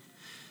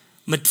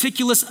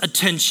 Meticulous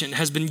attention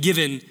has been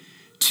given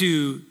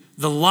to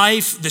the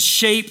life, the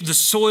shape, the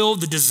soil,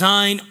 the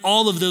design,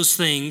 all of those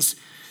things.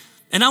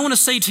 And I want to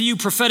say to you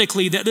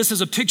prophetically that this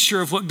is a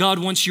picture of what God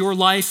wants your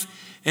life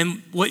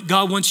and what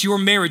God wants your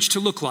marriage to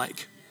look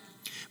like.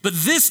 But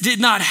this did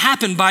not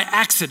happen by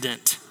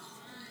accident.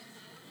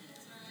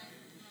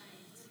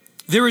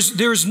 There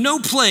is no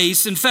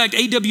place, in fact,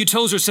 A.W.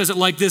 Tozer says it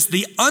like this: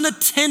 the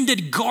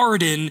unattended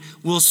garden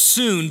will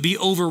soon be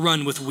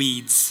overrun with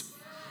weeds.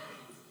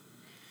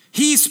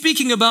 He's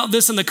speaking about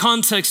this in the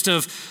context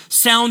of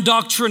sound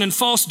doctrine and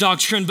false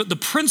doctrine, but the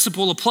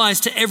principle applies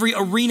to every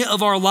arena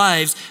of our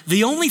lives.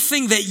 The only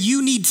thing that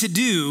you need to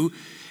do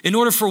in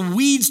order for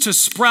weeds to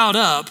sprout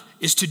up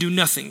is to do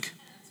nothing.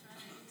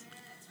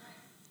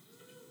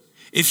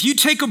 If you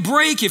take a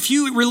break, if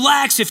you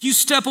relax, if you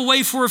step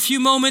away for a few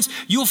moments,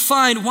 you'll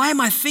find, why am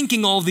I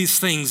thinking all these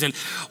things? And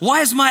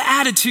why is my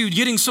attitude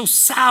getting so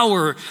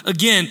sour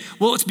again?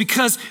 Well, it's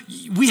because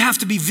we have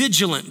to be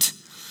vigilant.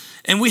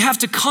 And we have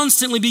to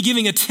constantly be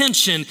giving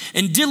attention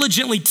and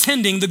diligently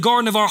tending the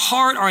garden of our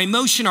heart, our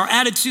emotion, our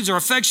attitudes, our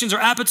affections, our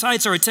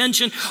appetites, our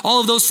attention, all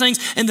of those things.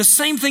 And the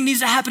same thing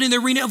needs to happen in the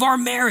arena of our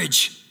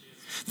marriage.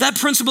 That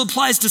principle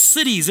applies to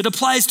cities, it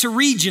applies to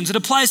regions, it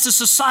applies to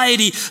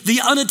society.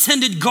 The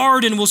unattended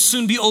garden will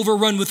soon be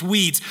overrun with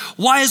weeds.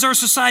 Why is our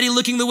society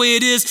looking the way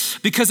it is?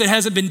 Because it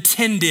hasn't been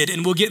tended,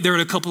 and we'll get there in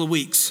a couple of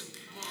weeks.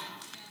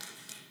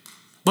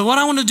 But what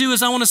I want to do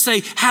is I want to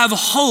say, have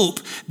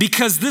hope,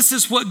 because this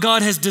is what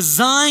God has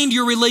designed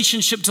your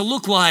relationship to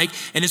look like,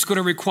 and it's going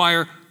to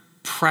require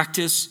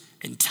practice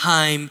and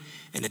time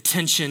and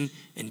attention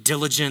and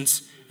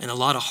diligence and a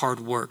lot of hard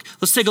work.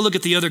 Let's take a look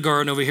at the other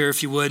garden over here,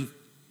 if you would.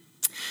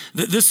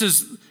 This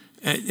is,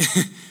 I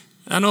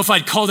don't know if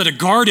I'd call it a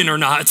garden or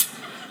not.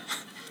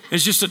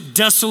 It's just a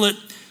desolate,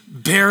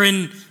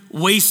 barren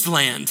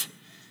wasteland.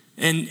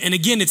 And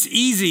again, it's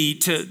easy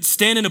to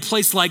stand in a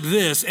place like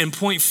this and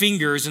point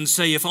fingers and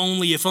say, if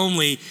only, if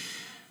only.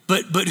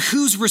 But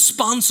who's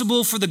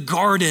responsible for the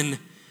garden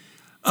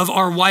of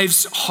our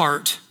wife's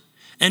heart?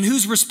 And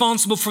who's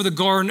responsible for the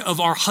garden of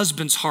our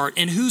husband's heart?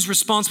 And who's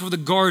responsible for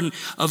the garden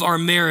of our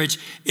marriage?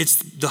 It's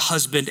the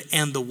husband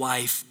and the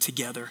wife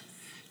together,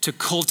 to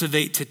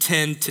cultivate, to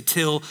tend, to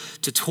till,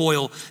 to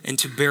toil, and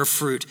to bear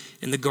fruit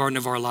in the garden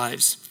of our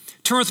lives.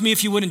 Turn with me,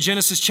 if you would, in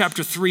Genesis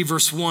chapter 3,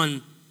 verse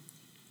 1.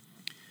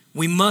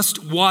 We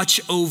must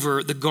watch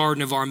over the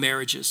garden of our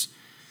marriages.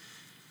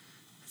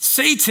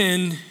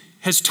 Satan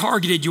has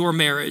targeted your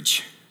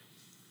marriage.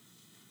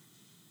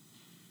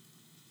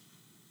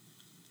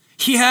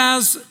 He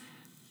has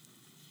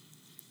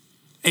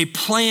a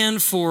plan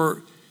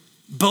for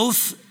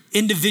both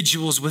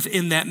individuals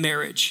within that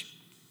marriage.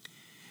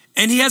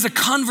 And he has a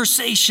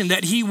conversation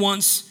that he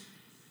wants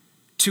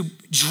to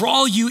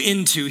draw you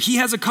into. He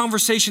has a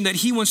conversation that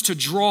he wants to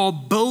draw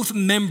both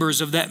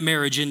members of that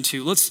marriage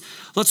into.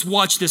 Let's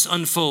watch this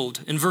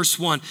unfold. In verse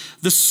 1,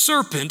 the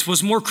serpent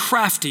was more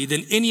crafty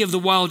than any of the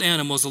wild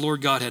animals the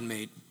Lord God had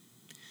made.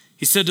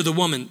 He said to the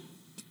woman,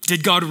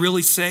 "Did God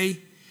really say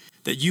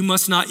that you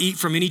must not eat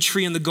from any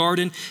tree in the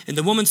garden?" And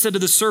the woman said to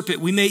the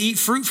serpent, "We may eat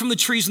fruit from the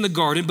trees in the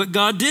garden, but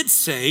God did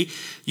say,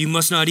 you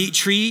must not eat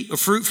tree or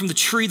fruit from the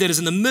tree that is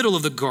in the middle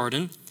of the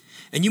garden,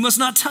 and you must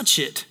not touch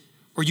it,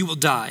 or you will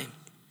die."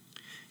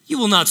 "You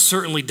will not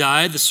certainly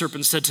die," the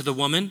serpent said to the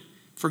woman,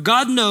 "for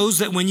God knows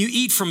that when you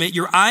eat from it,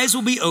 your eyes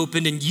will be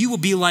opened and you will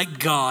be like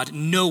God,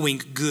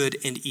 knowing good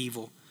and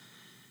evil."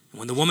 And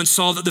when the woman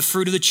saw that the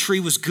fruit of the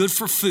tree was good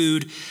for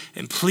food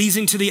and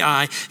pleasing to the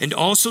eye and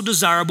also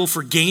desirable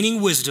for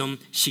gaining wisdom,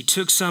 she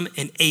took some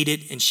and ate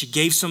it, and she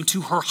gave some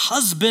to her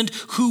husband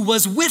who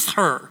was with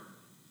her.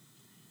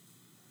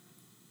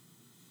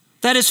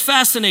 That is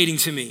fascinating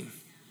to me.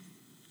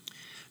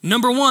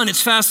 Number one,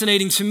 it's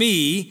fascinating to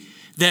me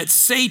that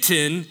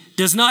Satan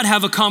does not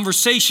have a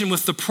conversation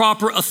with the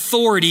proper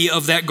authority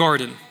of that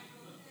garden.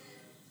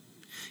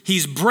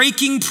 He's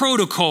breaking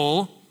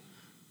protocol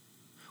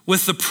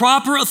with the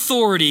proper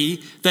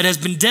authority that has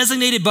been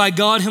designated by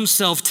God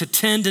himself to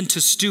tend and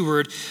to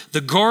steward the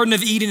Garden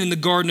of Eden and the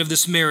garden of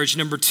this marriage.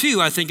 Number two,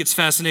 I think it's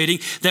fascinating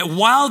that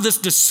while this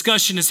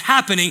discussion is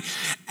happening,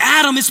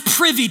 Adam is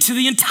privy to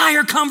the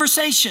entire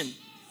conversation.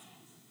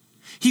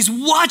 He's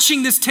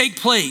watching this take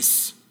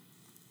place.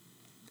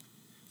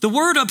 The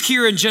word up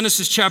here in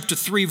Genesis chapter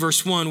 3,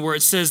 verse 1, where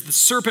it says the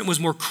serpent was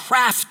more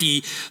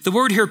crafty, the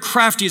word here,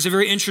 crafty, is a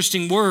very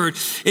interesting word.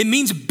 It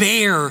means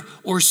bare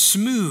or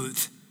smooth.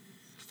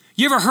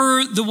 You ever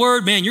heard the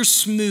word, man, you're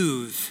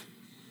smooth?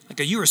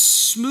 Like, you're a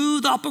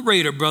smooth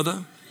operator,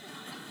 brother.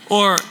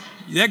 Or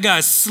that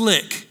guy's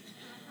slick.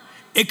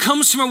 It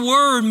comes from a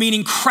word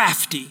meaning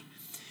crafty.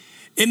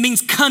 It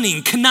means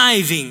cunning,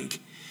 conniving.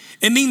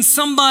 It means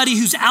somebody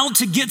who's out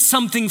to get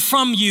something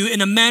from you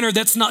in a manner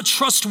that's not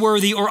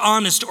trustworthy or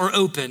honest or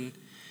open.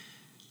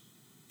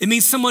 It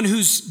means someone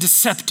who's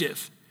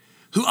deceptive,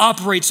 who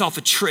operates off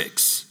of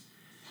tricks.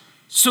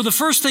 So the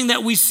first thing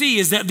that we see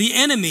is that the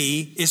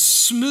enemy is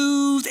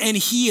smooth and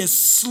he is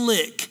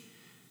slick.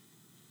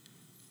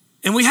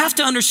 And we have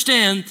to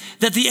understand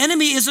that the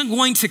enemy isn't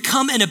going to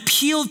come and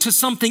appeal to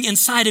something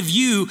inside of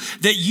you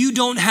that you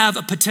don't have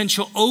a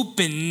potential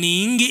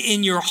opening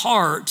in your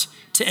heart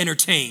to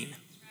entertain.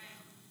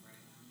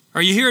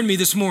 Are you hearing me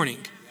this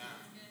morning?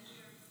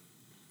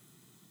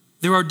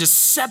 There are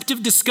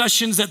deceptive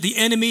discussions that the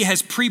enemy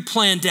has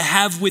pre-planned to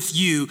have with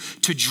you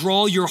to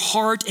draw your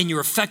heart and your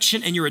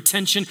affection and your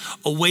attention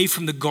away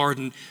from the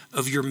garden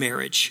of your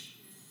marriage.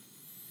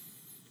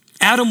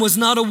 Adam was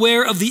not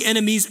aware of the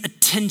enemy's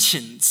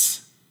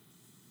attentions.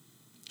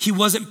 He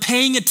wasn't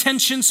paying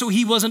attention, so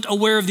he wasn't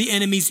aware of the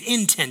enemy's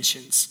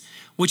intentions,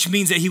 which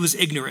means that he was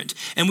ignorant.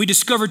 And we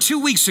discovered 2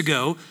 weeks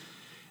ago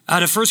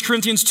out of 1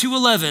 Corinthians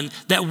 2:11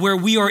 that where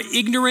we are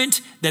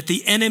ignorant, that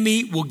the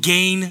enemy will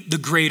gain the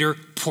greater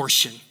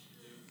portion.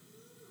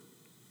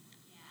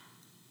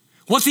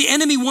 What the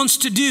enemy wants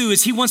to do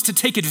is he wants to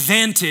take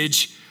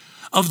advantage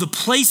of the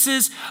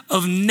places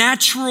of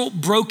natural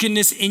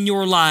brokenness in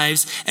your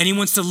lives, and he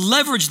wants to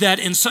leverage that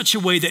in such a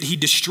way that he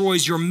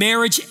destroys your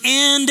marriage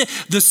and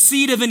the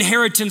seed of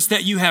inheritance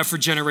that you have for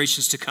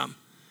generations to come.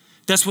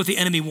 That's what the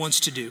enemy wants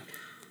to do.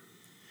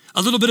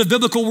 A little bit of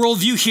biblical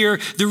worldview here.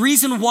 The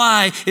reason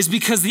why is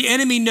because the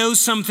enemy knows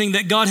something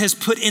that God has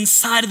put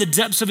inside of the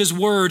depths of his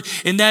word,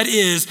 and that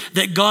is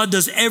that God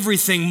does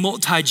everything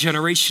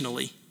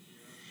multi-generationally.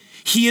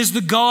 He is the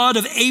God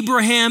of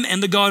Abraham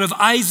and the God of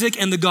Isaac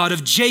and the God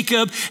of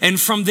Jacob. And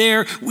from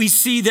there, we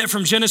see that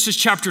from Genesis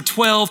chapter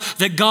 12,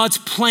 that God's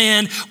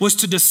plan was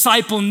to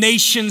disciple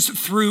nations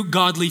through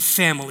godly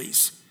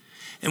families.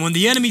 And when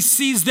the enemy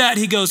sees that,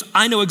 he goes,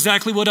 I know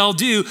exactly what I'll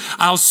do.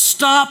 I'll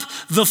stop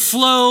the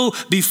flow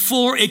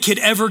before it could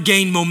ever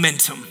gain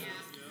momentum.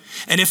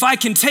 And if I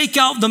can take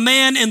out the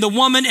man and the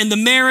woman and the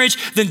marriage,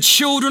 then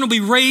children will be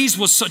raised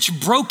with such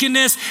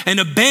brokenness and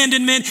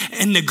abandonment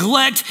and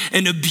neglect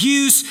and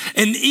abuse.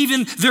 And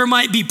even there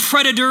might be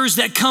predators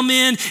that come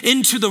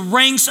into the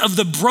ranks of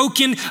the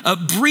broken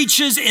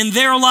breaches in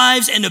their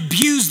lives and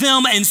abuse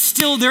them and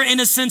steal their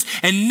innocence.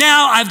 And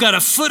now I've got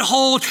a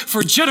foothold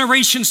for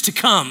generations to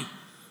come.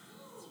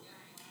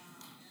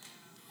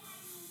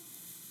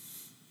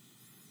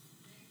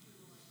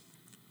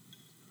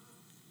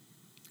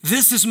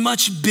 This is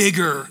much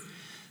bigger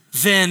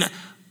than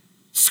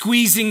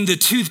squeezing the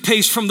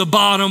toothpaste from the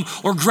bottom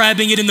or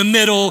grabbing it in the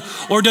middle,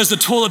 or does the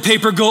toilet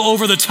paper go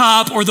over the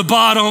top or the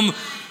bottom,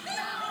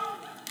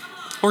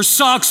 or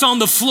socks on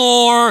the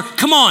floor.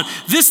 Come on,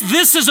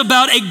 this is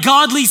about a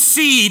godly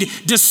seed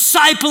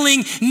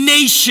discipling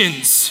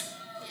nations.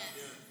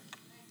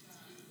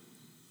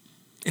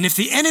 And if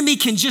the enemy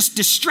can just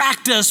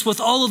distract us with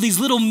all of these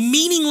little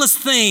meaningless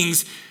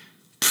things,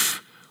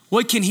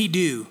 what can he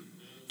do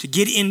to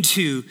get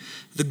into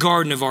the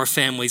garden of our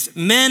families?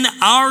 Men,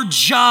 our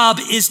job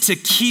is to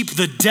keep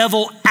the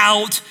devil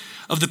out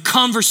of the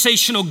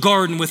conversational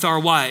garden with our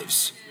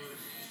wives.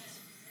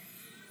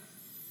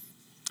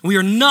 We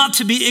are not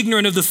to be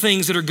ignorant of the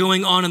things that are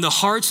going on in the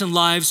hearts and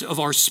lives of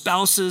our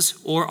spouses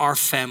or our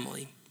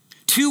family.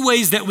 2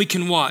 ways that we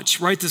can watch.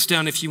 Write this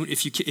down if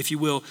you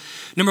will.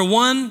 Number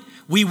 1,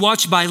 we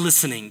watch by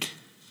listening.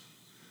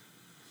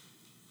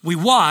 We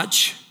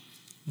watch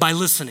by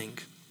listening.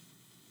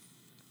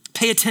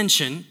 Pay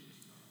attention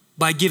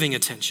by giving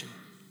attention.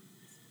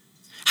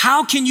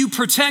 How can you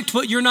protect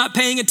what you're not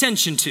paying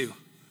attention to?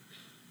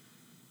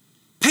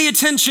 Pay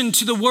attention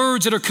to the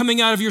words that are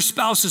coming out of your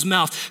spouse's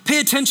mouth. Pay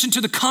attention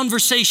to the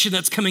conversation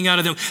that's coming out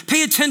of them.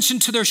 Pay attention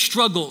to their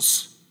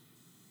struggles.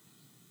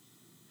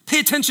 Pay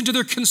attention to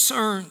their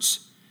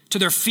concerns, to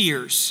their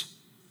fears.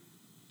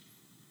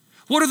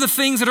 What are the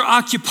things that are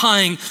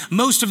occupying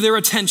most of their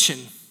attention?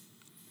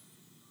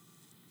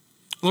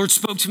 The Lord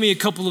spoke to me a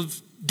couple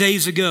of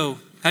days ago.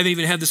 I haven't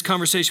even had this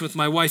conversation with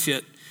my wife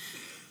yet.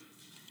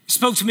 He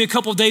spoke to me a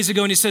couple of days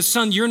ago and he said,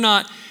 son, you're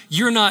not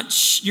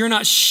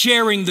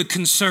sharing the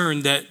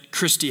concern that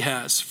Christy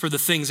has for the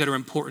things that are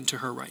important to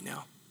her right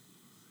now.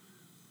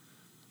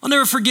 I'll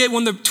never forget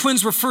when the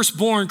twins were first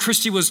born,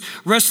 Christy was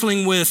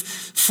wrestling with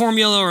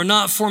formula or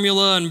not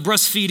formula and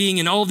breastfeeding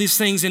and all these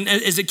things. And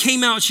as it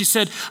came out, she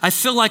said, I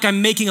feel like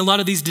I'm making a lot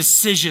of these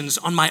decisions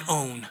on my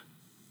own.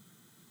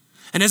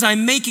 And as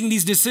I'm making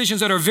these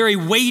decisions that are very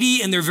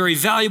weighty and they're very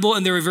valuable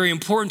and they're very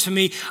important to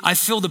me, I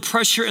feel the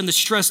pressure and the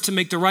stress to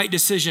make the right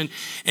decision.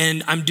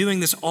 And I'm doing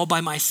this all by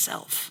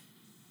myself.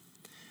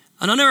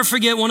 And I'll never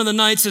forget one of the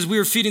nights as we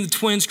were feeding the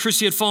twins,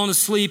 Christy had fallen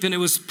asleep and it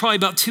was probably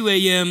about 2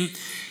 a.m.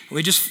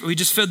 We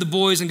just fed the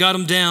boys and got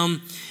them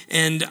down.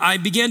 And I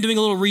began doing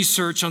a little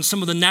research on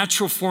some of the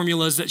natural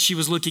formulas that she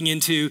was looking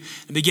into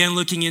and began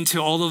looking into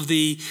all of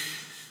the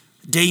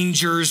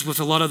dangers with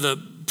a lot of the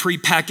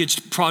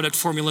prepackaged product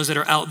formulas that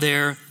are out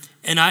there.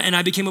 And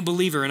I became a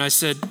believer and I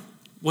said,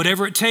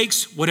 whatever it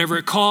takes, whatever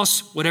it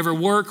costs, whatever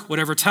work,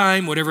 whatever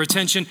time, whatever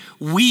attention,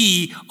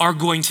 we are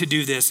going to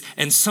do this.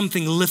 And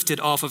something lifted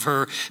off of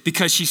her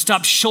because she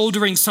stopped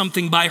shouldering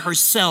something by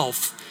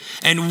herself.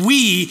 And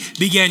we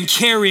began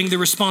carrying the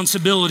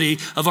responsibility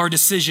of our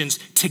decisions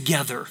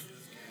together.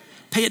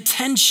 Pay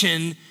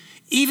attention,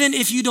 even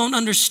if you don't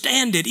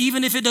understand it,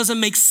 even if it doesn't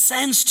make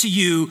sense to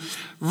you,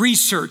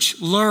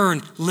 research,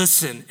 learn,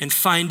 listen, and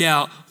find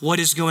out what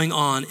is going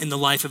on in the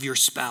life of your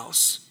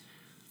spouse.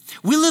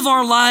 We live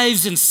our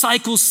lives in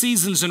cycles,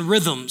 seasons, and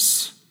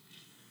rhythms.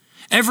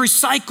 Every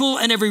cycle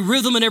and every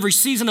rhythm and every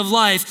season of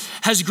life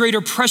has greater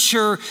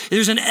pressure.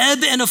 There's an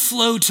ebb and a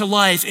flow to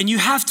life. And you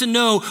have to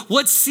know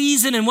what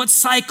season and what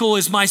cycle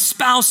is my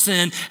spouse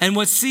in and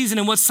what season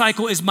and what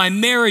cycle is my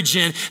marriage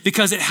in,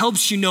 because it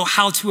helps you know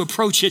how to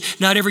approach it.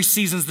 Not every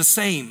season's the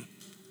same.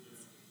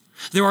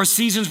 There are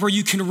seasons where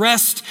you can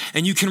rest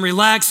and you can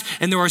relax,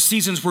 and there are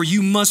seasons where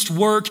you must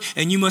work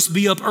and you must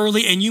be up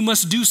early and you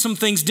must do some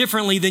things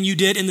differently than you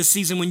did in the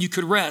season when you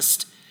could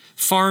rest.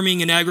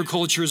 Farming and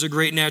agriculture is a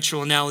great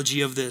natural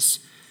analogy of this.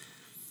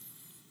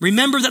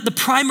 Remember that the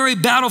primary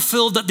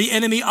battlefield that the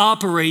enemy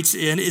operates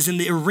in is in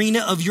the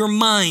arena of your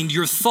mind,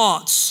 your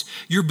thoughts,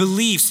 your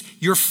beliefs,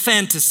 your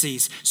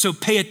fantasies. So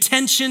pay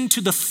attention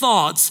to the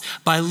thoughts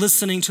by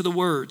listening to the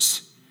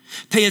words.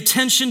 Pay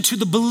attention to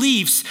the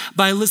beliefs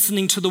by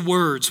listening to the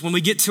words. When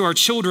we get to our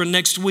children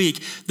next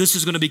week, this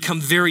is going to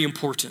become very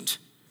important.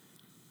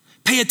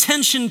 Pay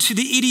attention to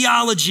the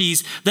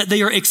ideologies that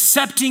they are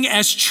accepting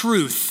as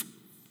truth.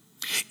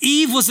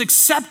 Eve was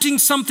accepting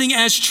something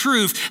as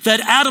truth that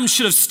Adam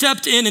should have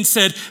stepped in and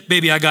said,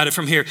 baby, I got it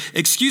from here.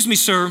 Excuse me,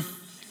 sir.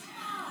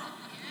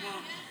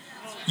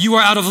 You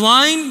are out of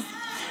line.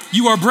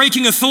 You are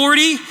breaking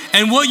authority,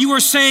 and what you are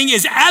saying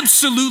is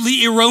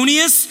absolutely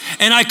erroneous,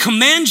 and I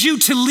command you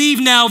to leave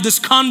now. This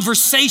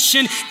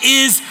conversation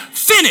is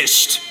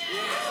finished.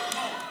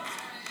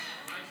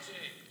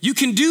 You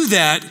can do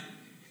that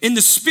in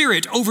the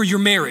spirit over your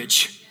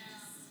marriage.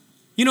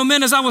 You know,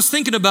 men, as I was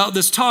thinking about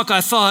this talk, I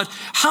thought,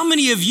 how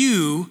many of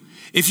you,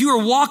 if you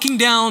were walking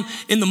down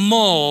in the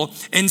mall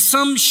and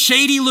some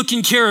shady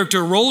looking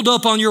character rolled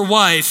up on your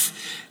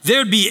wife,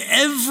 there'd be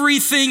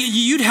everything,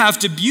 you'd have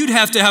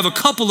to have a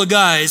couple of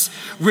guys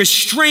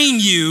restrain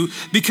you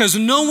because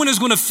no one is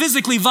going to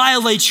physically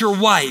violate your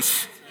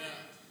wife.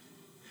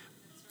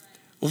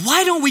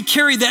 Why don't we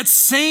carry that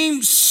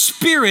same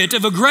spirit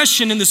of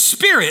aggression in the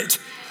spirit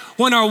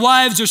when our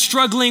wives are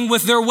struggling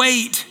with their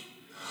weight,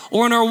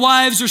 or when our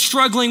wives are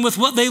struggling with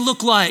what they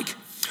look like,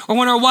 or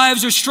when our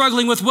wives are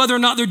struggling with whether or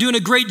not they're doing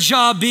a great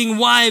job being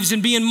wives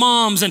and being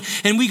moms,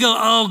 and we go,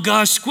 oh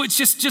gosh,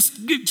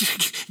 just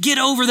get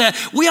over that.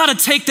 We ought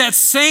to take that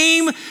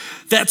same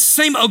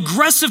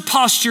aggressive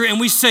posture and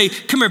we say,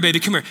 come here, baby,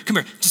 come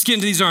here. Just get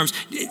into these arms.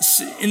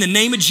 In the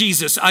name of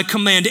Jesus, I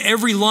command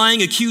every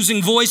lying,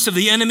 accusing voice of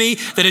the enemy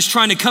that is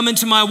trying to come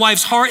into my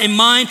wife's heart and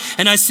mind,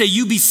 and I say,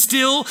 you be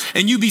still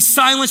and you be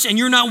silenced and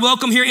you're not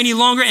welcome here any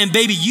longer, and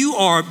baby, you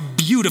are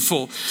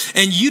beautiful.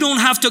 And you don't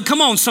have to,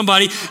 come on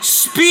somebody,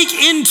 speak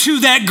into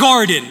that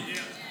garden.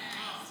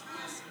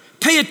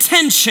 Pay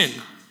attention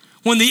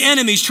when the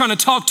enemy's trying to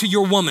talk to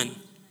your woman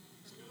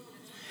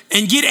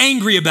and get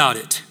angry about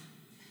it.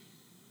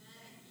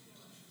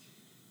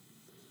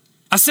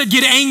 I said,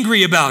 get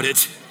angry about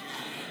it.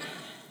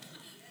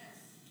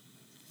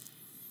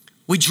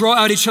 We draw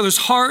out each other's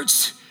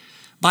hearts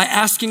by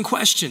asking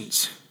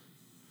questions.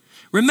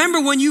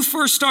 Remember when you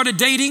first started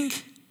dating?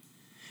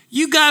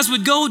 You guys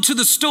would go to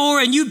the store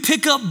and you'd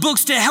pick up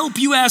books to help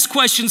you ask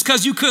questions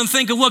because you couldn't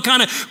think of what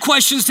kind of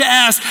questions to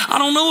ask. I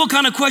don't know what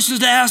kind of questions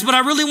to ask, but I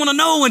really want to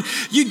know. And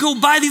you'd go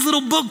buy these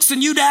little books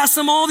and you'd ask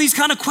them all these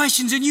kind of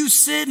questions, and you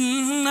sit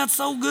and that's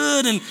so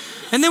good. And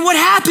then what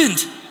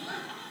happened?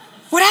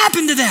 What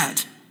happened to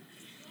that?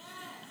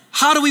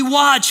 How do we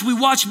watch? We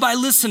watch by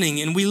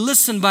listening, and we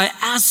listen by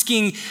ask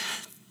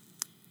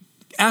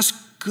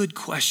good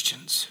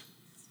questions.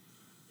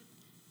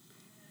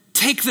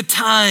 Take the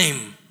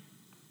time.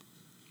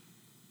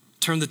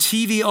 Turn the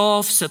TV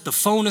off, set the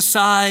phone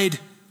aside.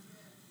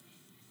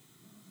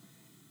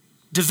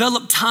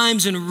 Develop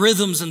times and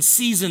rhythms and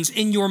seasons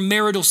in your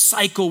marital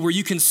cycle where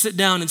you can sit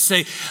down and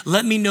say,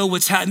 let me know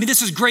what's happening. I mean,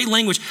 this is great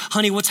language.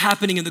 Honey, what's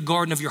happening in the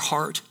garden of your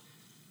heart?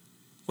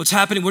 What's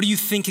happening? What are you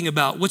thinking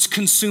about? What's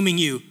consuming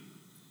you?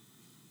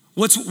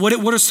 What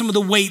are some of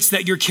the weights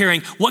that you're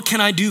carrying? What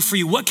can I do for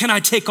you? What can I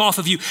take off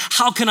of you?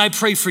 How can I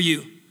pray for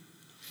you?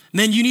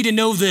 Men, you need to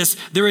know this.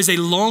 There is a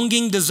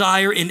longing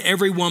desire in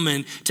every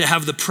woman to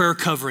have the prayer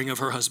covering of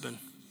her husband.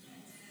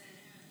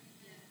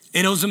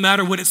 It doesn't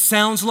matter what it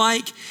sounds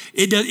like.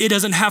 It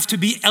doesn't have to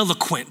be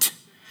eloquent.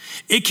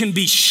 It can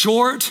be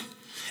short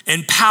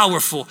and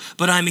powerful,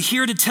 but I'm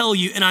here to tell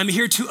you, and I'm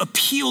here to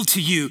appeal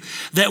to you,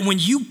 that when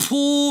you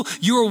pull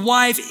your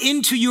wife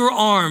into your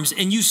arms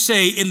and you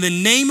say, in the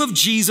name of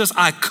Jesus,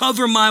 I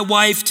cover my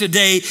wife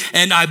today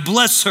and I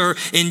bless her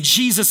in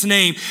Jesus'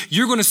 name,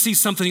 you're gonna see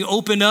something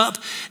open up.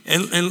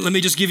 And let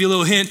me just give you a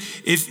little hint.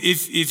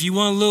 If you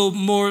want a little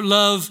more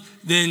love,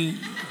 then,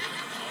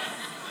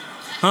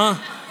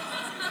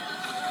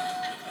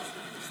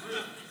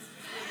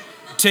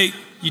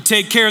 you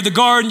take care of the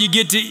garden, you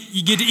get to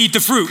eat the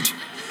fruit.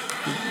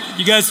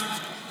 You guys,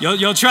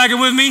 y'all tracking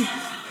with me?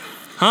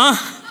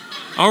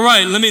 All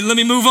right, let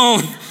me move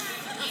on.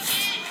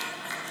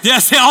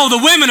 Yes, all the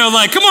women are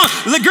like, come on,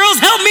 the girls,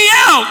 help me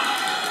out.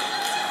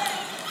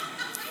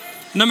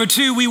 Number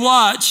 2, we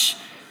watch,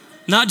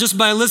 not just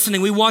by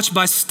listening, we watch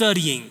by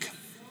studying.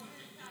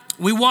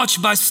 We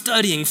watch by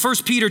studying. 1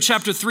 Peter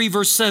chapter 3,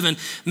 verse 7.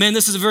 Man,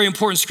 this is a very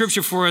important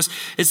scripture for us.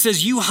 It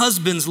says, you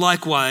husbands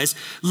likewise,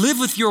 live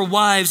with your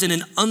wives in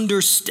an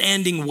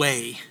understanding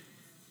way.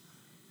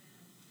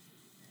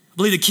 I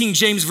believe the King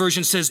James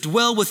Version says,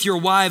 dwell with your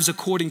wives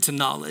according to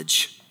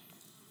knowledge.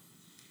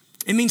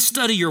 It means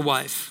study your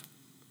wife.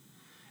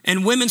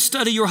 And women,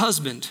 study your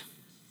husband.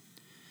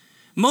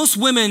 Most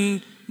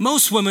women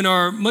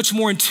are much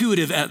more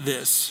intuitive at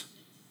this.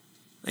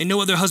 They know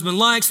what their husband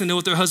likes, they know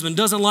what their husband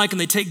doesn't like, and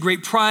they take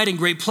great pride and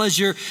great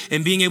pleasure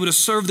in being able to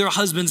serve their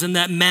husbands in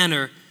that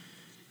manner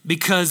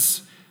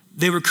because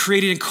they were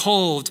created and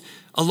called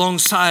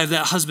alongside of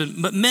that husband.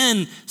 But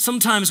men,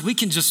 sometimes we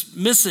can just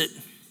miss it.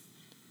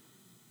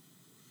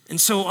 And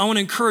so I want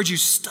to encourage you,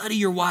 study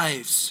your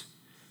wives.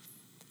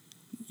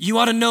 You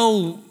ought to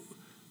know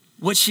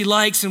what she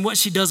likes and what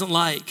she doesn't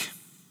like.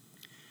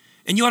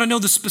 And you ought to know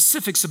the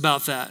specifics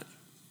about that.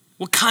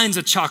 What kinds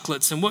of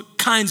chocolates and what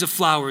kinds of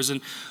flowers and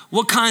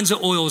what kinds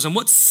of oils and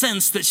what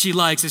scents that she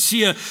likes. Is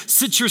she a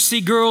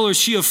citrusy girl, or is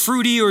she a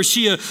fruity, or is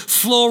she a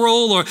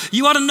floral? Or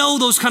you ought to know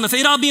those kind of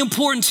things. It ought to be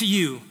important to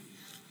you.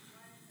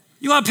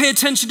 You ought to pay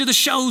attention to the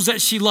shows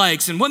that she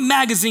likes and what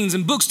magazines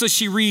and books does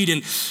she read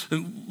and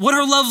what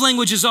her love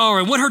languages are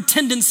and what her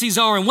tendencies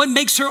are and what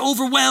makes her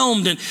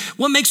overwhelmed and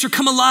what makes her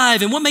come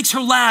alive and what makes her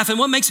laugh and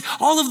what makes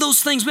all of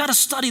those things. We ought to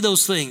study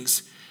those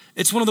things.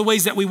 It's one of the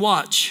ways that we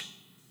watch.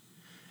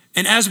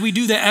 And as we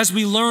do that, as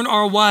we learn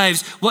our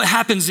wives, what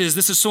happens is,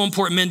 this is so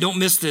important, men, don't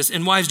miss this,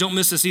 and wives, don't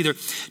miss this either.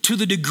 To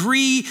the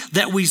degree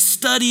that we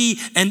study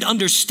and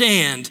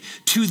understand,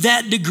 to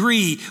that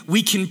degree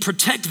we can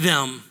protect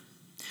them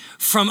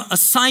from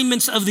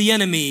assignments of the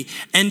enemy,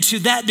 and to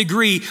that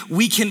degree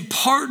we can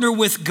partner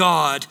with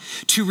God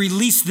to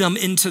release them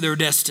into their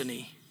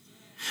destiny.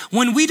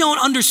 When we don't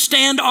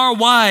understand our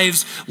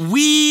wives,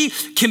 we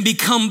can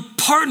become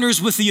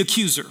partners with the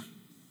accuser.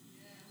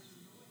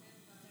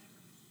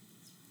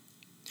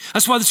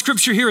 That's why the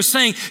scripture here is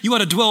saying you ought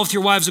to dwell with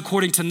your wives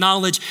according to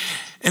knowledge.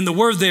 And the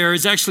word there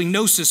is actually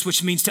gnosis,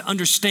 which means to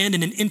understand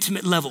in an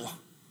intimate level.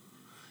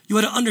 You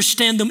ought to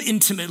understand them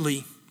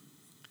intimately.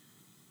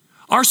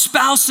 Our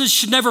spouses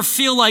should never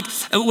feel like,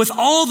 with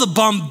all the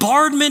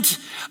bombardment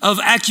of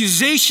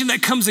accusation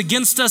that comes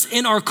against us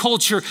in our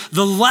culture,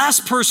 the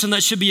last person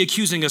that should be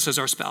accusing us is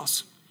our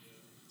spouse.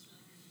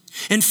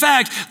 In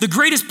fact, the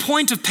greatest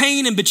point of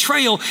pain and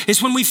betrayal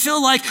is when we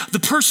feel like the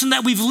person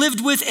that we've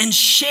lived with and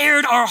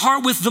shared our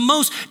heart with the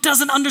most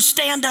doesn't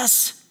understand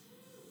us.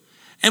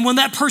 And when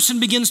that person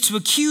begins to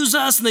accuse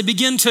us and they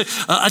begin to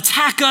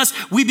attack us,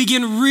 we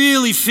begin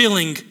really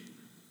feeling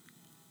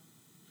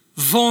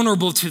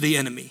vulnerable to the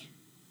enemy.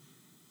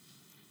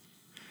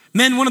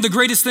 Men, one of the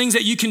greatest things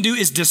that you can do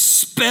is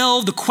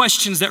dispel the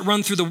questions that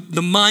run through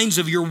the minds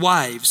of your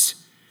wives.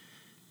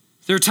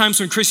 There are times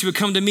when Chrissy would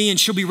come to me and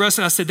she'll be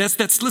wrestling. I said,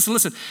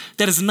 listen,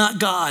 that is not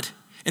God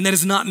and that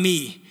is not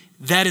me.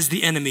 That is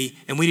the enemy,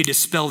 and we need to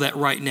dispel that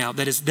right now.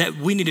 That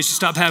we need to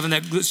stop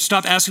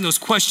asking those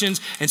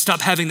questions and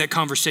stop having that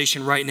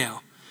conversation right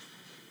now.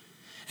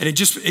 And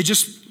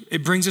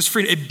it brings us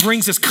freedom. It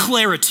brings us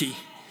clarity.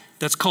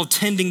 That's called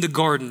tending the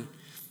garden,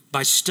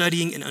 by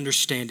studying and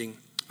understanding.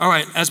 All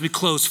right, as we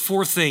close,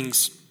 4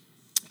 things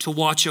to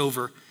watch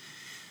over.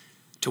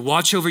 To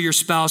watch over your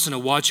spouse and to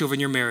watch over in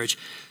your marriage.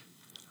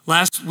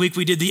 Last week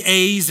we did the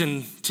A's,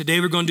 and today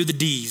we're going to do the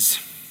D's.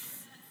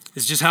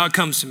 It's just how it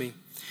comes to me.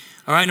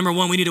 All right, number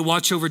 1, we need to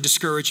watch over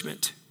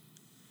discouragement.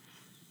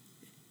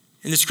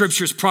 In the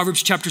scriptures,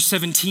 Proverbs chapter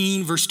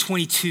 17, verse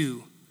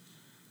 22.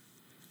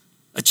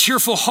 A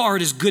cheerful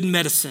heart is good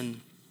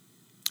medicine,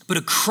 but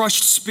a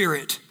crushed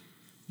spirit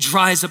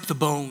dries up the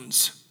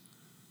bones.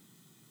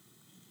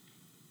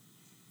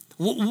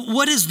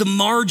 What is the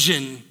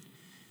margin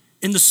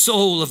in the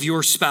soul of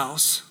your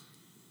spouse?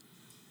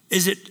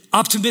 Is it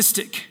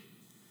optimistic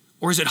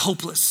or is it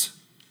hopeless?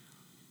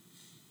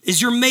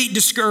 Is your mate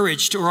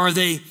discouraged, or are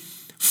they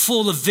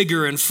full of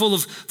vigor and full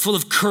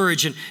of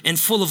courage and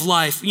full of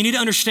life? You need to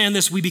understand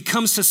this. We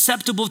become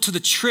susceptible to the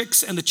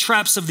tricks and the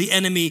traps of the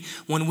enemy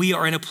when we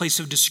are in a place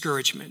of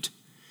discouragement.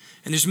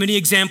 And there's many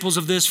examples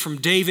of this, from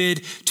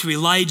David to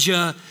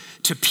Elijah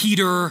to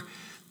Peter.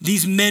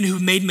 These men who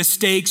made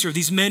mistakes, or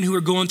these men who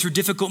are going through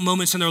difficult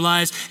moments in their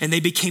lives, and they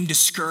became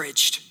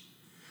discouraged.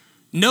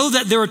 Know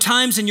that there are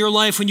times in your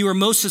life when you are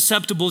most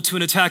susceptible to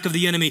an attack of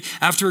the enemy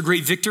after a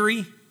great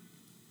victory.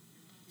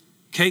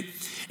 Okay?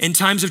 In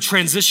times of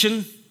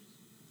transition.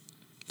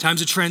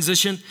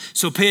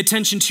 So pay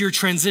attention to your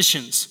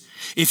transitions.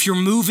 If you're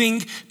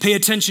moving, pay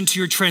attention to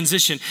your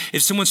transition.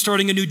 If someone's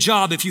starting a new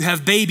job, if you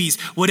have babies,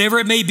 whatever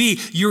it may be,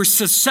 you're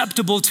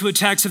susceptible to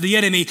attacks of the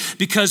enemy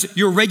because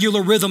your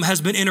regular rhythm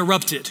has been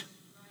interrupted.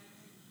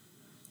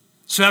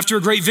 So after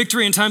a great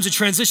victory in times of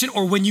transition,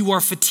 or when you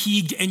are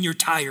fatigued and you're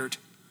tired.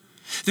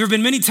 There have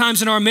been many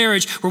times in our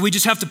marriage where we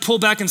just have to pull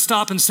back and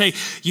stop and say,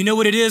 you know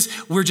what it is?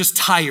 We're just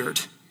tired.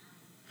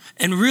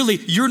 And really,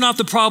 you're not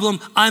the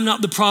problem. I'm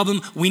not the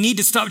problem. We need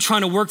to stop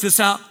trying to work this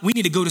out. We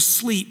need to go to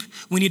sleep.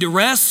 We need to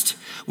rest.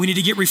 We need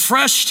to get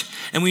refreshed,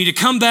 and we need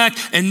to come back.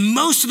 And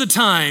most of the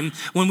time,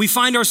 when we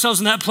find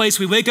ourselves in that place,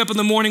 we wake up in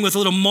the morning with a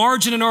little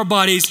margin in our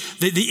bodies.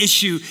 The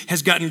issue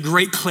has gotten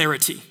great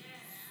clarity.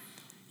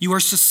 You are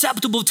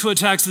susceptible to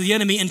attacks of the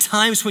enemy in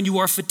times when you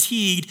are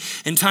fatigued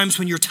and times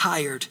when you're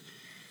tired.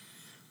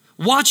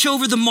 Watch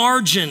over the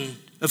margin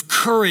of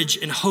courage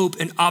and hope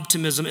and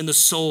optimism in the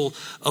soul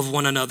of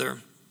one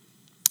another.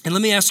 And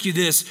let me ask you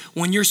this,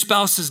 when your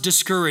spouse is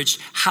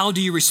discouraged, how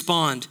do you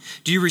respond?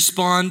 Do you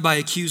respond by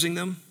accusing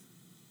them?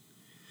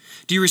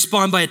 Do you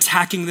respond by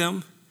attacking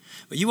them?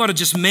 You ought to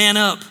just man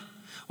up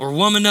or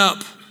woman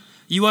up.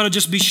 You ought to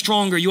just be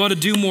stronger. You ought to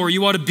do more.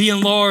 You ought to be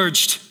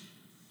enlarged.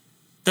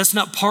 That's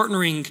not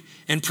partnering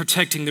and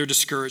protecting their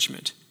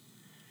discouragement.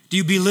 Do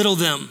you belittle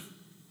them?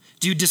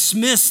 Do you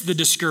dismiss the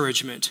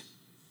discouragement?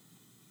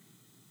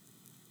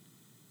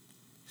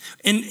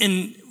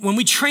 And when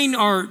we train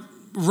our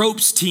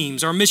ropes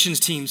teams, our missions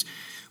teams,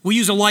 we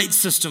use a light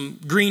system.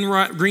 Green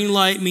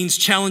light means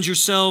challenge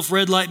yourself.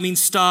 Red light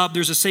means stop.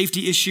 There's a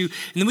safety issue.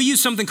 And then we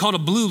use something called a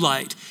blue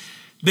light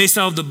based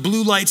off the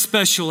blue light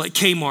special at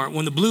Kmart.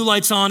 When the blue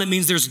light's on, it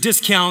means there's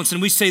discounts.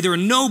 And we say there are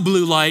no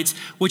blue lights,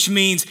 which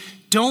means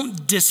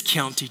don't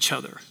discount each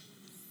other.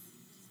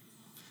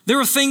 There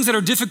are things that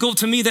are difficult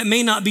to me that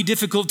may not be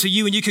difficult to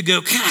you. And you could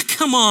go,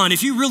 come on,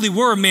 if you really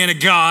were a man of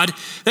God,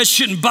 that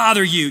shouldn't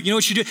bother you. You know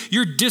what you do?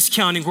 You're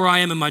discounting where I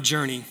am in my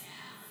journey.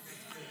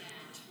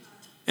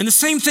 And the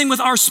same thing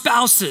with our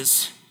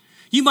spouses.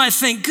 You might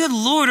think, good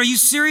Lord, are you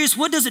serious?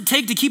 What does it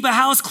take to keep a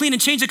house clean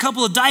and change a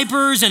couple of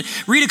diapers and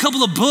read a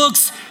couple of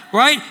books,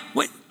 right?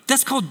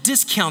 That's called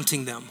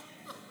discounting them.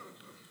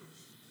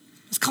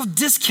 It's called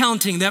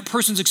discounting that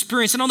person's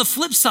experience. And on the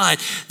flip side,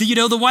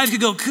 the wife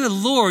could go, good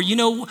Lord,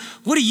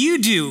 what do?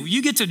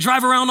 You get to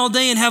drive around all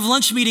day and have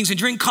lunch meetings and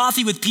drink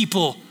coffee with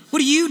people. What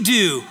do you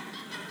do?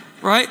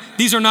 Right?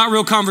 These are not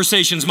real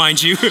conversations,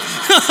 mind you. They're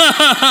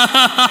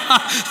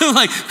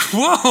like,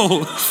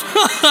 whoa.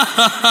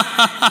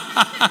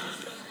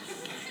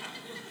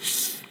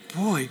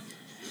 Boy.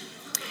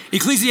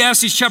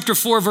 Ecclesiastes chapter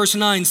 4, verse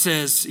 9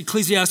 says,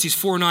 Ecclesiastes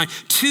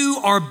 4:9,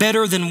 2 are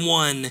better than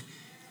one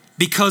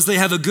because they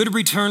have a good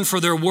return for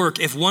their work.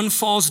 If one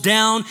falls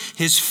down,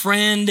 his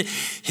friend,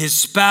 his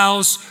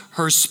spouse,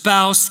 her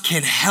spouse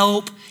can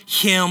help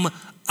him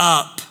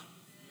up.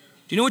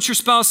 Do you know what your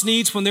spouse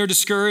needs when they're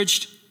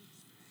discouraged?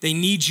 They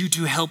need you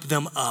to help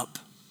them up.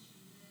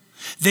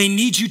 They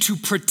need you to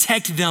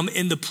protect them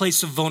in the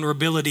place of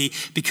vulnerability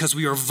because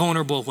we are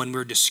vulnerable when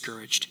we're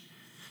discouraged.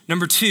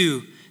 Number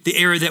 2, the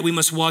area that we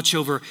must watch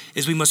over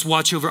is we must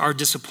watch over our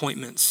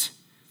disappointments.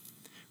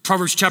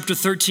 Proverbs chapter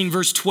 13,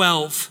 verse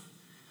 12,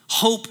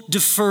 hope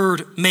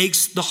deferred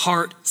makes the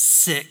heart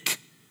sick,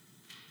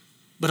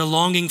 but a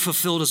longing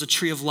fulfilled is a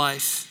tree of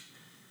life.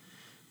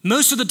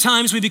 Most of the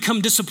times we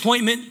become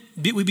disappointed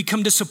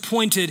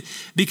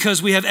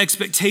because we have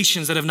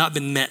expectations that have not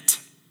been met.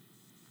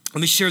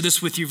 Let me share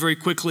this with you very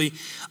quickly.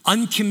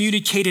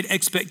 Uncommunicated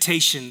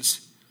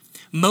expectations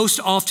most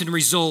often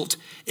result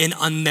in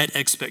unmet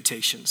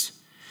expectations.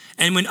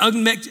 And when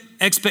unmet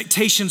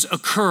expectations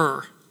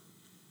occur,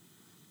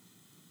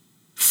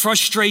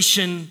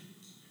 frustration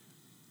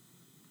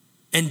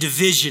and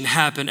division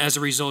happen as a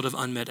result of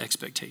unmet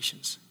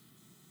expectations.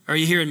 Are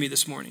you hearing me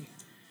this morning?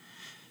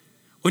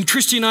 When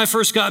Christy and I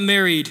first got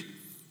married,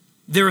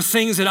 there were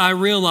things that I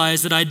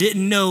realized that I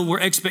didn't know were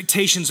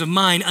expectations of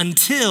mine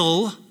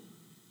until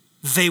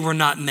they were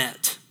not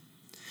met.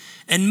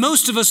 And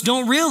most of us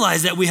don't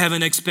realize that we have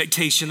an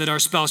expectation that our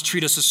spouse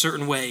treat us a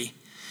certain way,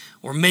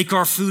 or make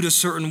our food a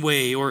certain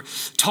way, or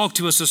talk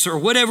to us a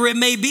certain, whatever it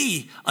may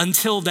be,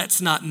 until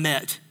that's not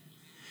met.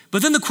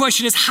 But then the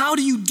question is, how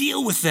do you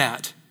deal with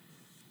that?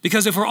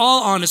 Because if we're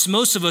all honest,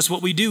 most of us,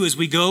 what we do is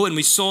we go and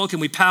we sulk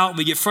and we pout and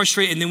we get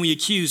frustrated and then we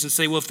accuse and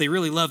say, well, if they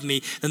really love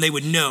me, then they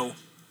would know.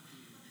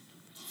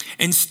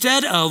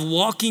 Instead of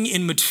walking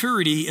in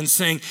maturity and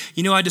saying,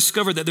 I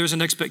discovered that there's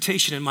an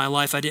expectation in my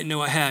life I didn't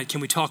know I had.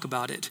 Can we talk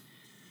about it?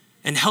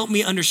 And help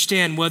me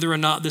understand whether or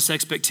not this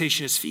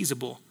expectation is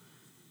feasible.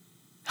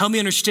 Help me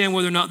understand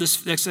whether or not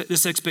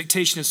this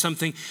expectation is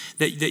something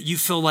that you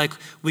feel like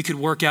we could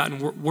work out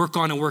and work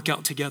on and work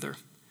out together.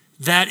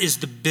 That is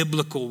the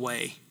biblical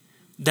way.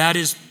 That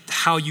is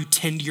how you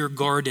tend your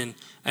garden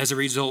as a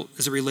result,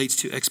 as it relates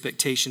to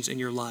expectations in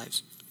your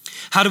lives.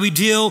 How do we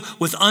deal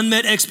with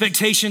unmet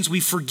expectations?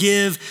 We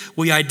forgive,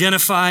 we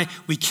identify,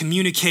 we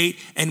communicate,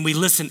 and we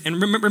listen.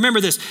 And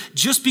remember this,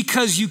 just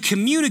because you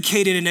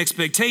communicated an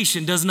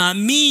expectation does not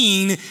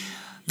mean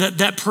that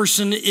that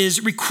person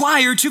is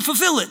required to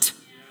fulfill it.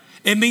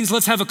 It means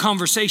let's have a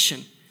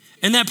conversation.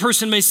 And that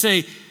person may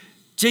say,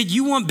 Jade,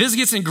 you want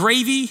biscuits and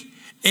gravy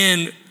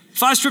and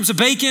 5 strips of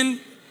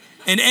bacon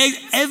and egg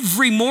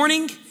every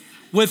morning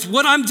with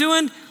what I'm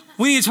doing?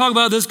 We need to talk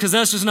about this because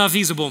that's just not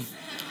feasible,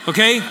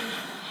 okay?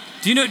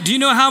 Do you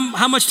know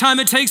how much time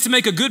it takes to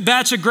make a good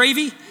batch of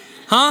gravy?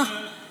 Huh?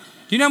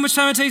 Do you know how much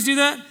time it takes to do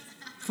that?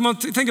 Come on,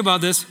 think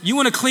about this. You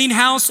want a clean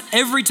house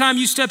every time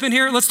you step in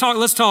here? Let's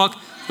talk,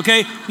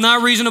 okay?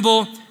 Not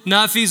reasonable,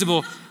 not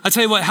feasible. I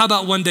tell you what, how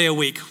about 1 day a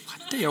week?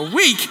 1 day a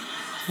week?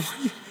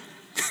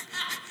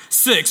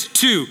 6,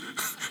 2,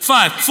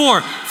 5,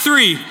 4,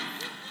 3.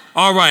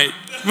 All right.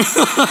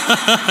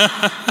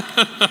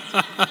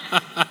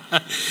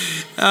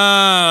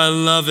 I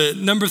love it.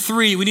 Number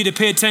 3, we need to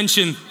pay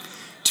attention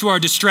to our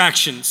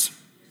distractions.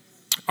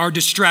 Our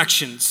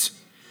distractions.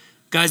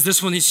 Guys,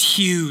 this one is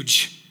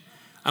huge.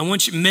 I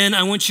want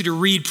you to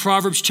read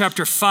Proverbs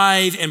chapter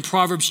 5 and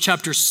Proverbs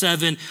chapter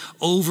 7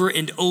 over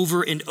and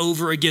over and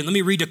over again. Let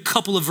me read a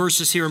couple of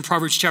verses here in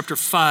Proverbs chapter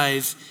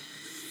 5.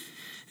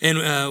 And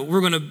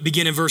we're going to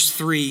begin in verse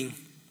 3.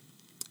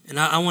 And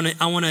I want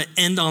to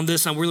end on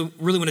this. I really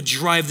want to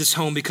drive this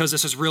home because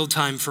this is real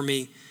time for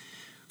me.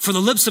 For the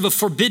lips of a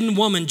forbidden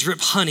woman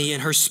drip honey,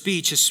 and her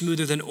speech is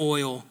smoother than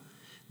oil.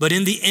 But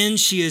in the end,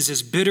 she is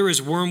as bitter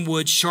as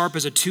wormwood, sharp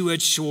as a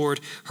two-edged sword.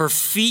 Her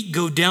feet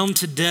go down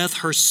to death.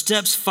 Her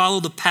steps follow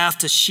the path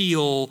to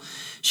Sheol.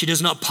 She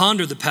does not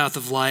ponder the path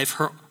of life.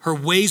 Her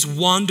ways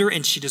wander,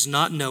 and she does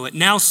not know it.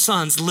 Now,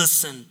 sons,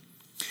 listen.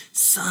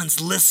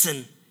 Sons,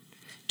 listen.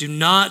 Do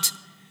not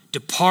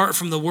depart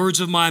from the words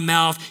of my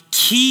mouth.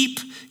 Keep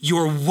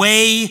your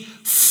way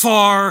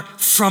far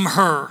from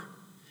her,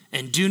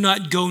 and do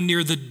not go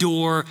near the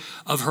door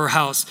of her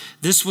house.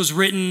 This was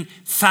written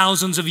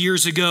thousands of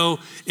years ago.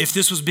 If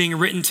this was being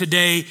written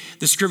today,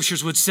 the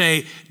scriptures would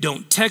say,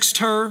 don't text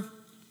her,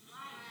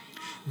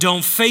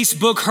 don't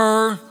Facebook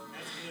her,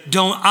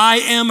 don't I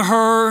am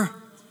her.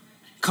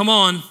 Come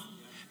on,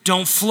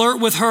 don't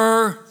flirt with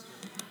her.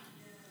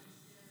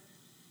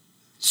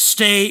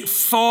 Stay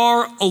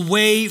far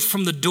away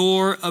from the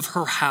door of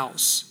her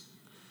house.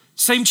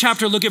 Same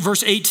chapter, look at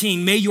verse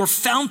 18. May your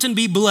fountain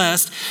be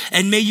blessed,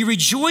 and may you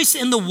rejoice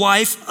in the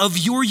wife of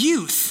your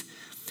youth.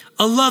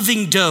 A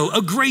loving doe,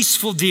 a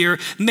graceful deer,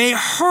 may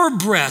her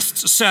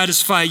breasts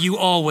satisfy you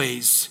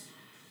always.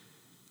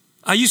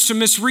 I used to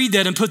misread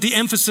that and put the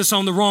emphasis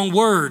on the wrong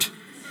word.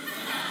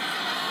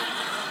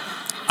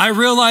 I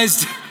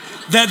realized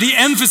that the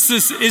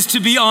emphasis is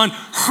to be on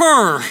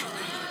her.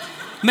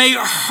 May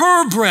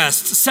her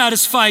breasts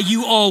satisfy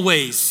you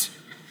always.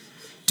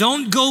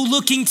 Don't go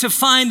looking to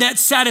find that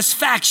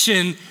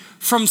satisfaction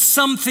from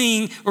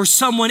something or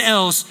someone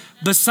else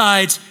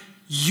besides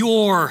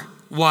your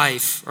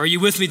wife. Are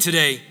you with me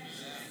today?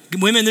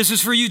 Women, this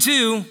is for you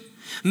too.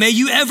 May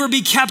you ever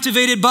be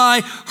captivated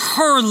by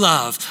her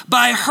love,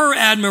 by her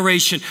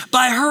admiration,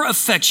 by her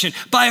affection,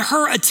 by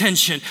her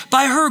attention,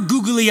 by her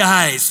googly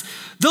eyes.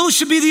 Those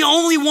should be the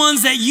only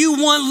ones that you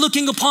want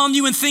looking upon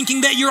you and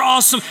thinking that you're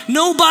awesome.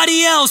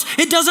 Nobody else.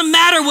 It doesn't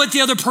matter what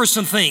the other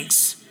person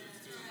thinks.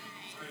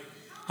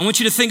 I want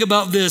you to think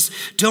about this.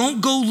 Don't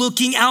go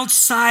looking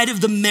outside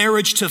of the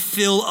marriage to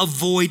fill a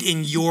void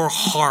in your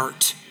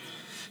heart.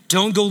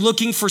 Don't go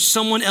looking for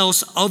someone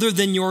else other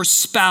than your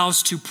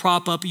spouse to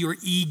prop up your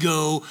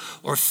ego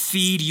or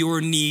feed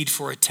your need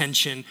for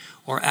attention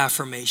or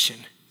affirmation.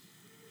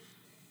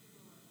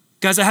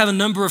 Guys, I have a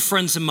number of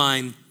friends of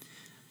mine,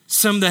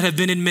 some that have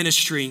been in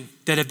ministry,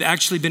 that have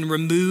actually been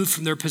removed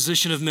from their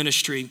position of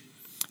ministry.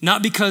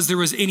 Not because there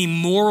was any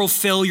moral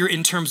failure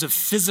in terms of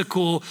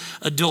physical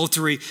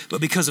adultery,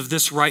 but because of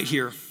this right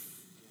here.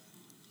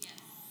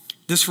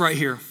 This right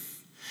here.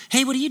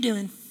 Hey, what are you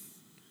doing?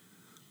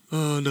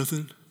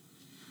 Nothing.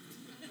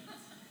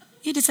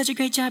 You did such a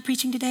great job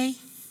preaching today.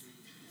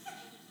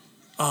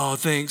 Oh,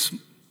 thanks.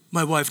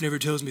 My wife never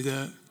tells me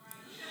that.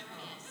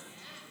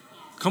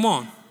 Come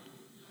on.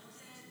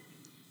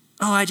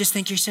 Oh, I just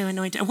think you're so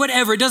anointed.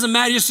 Whatever, it doesn't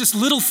matter. It's just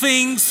little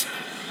things.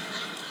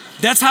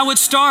 That's how it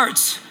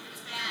starts.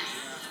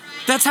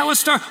 That's how it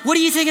starts. What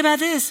do you think about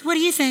this? What do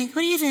you think?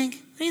 What do you think?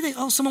 What do you think?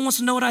 Oh, someone wants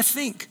to know what I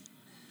think.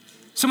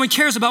 Someone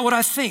cares about what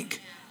I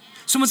think.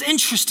 Someone's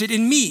interested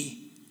in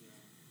me.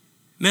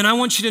 Man, I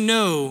want you to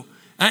know,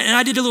 and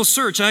I did a little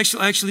search.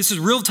 Actually, this is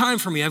real time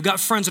for me. I've got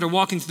friends that are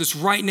walking through this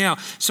right now.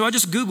 So I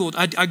just Googled,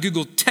 I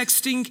Googled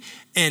texting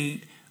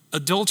and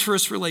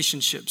adulterous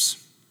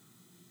relationships.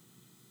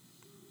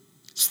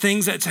 It's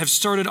things that have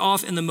started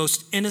off in the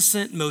most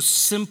innocent, most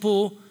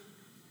simple,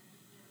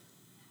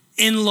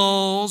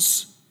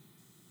 in-laws,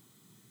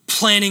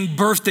 planning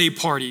birthday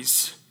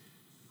parties.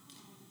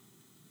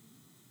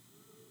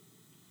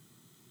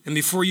 And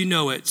before you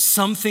know it,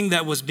 something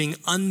that was being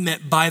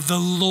unmet by the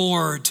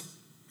Lord,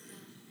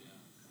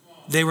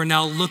 they were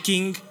now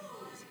looking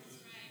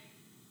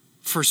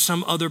for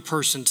some other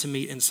person to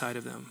meet inside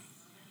of them.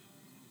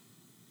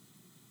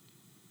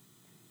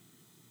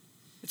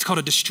 It's called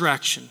a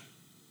distraction.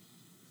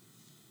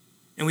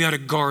 And we ought to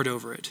guard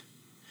over it.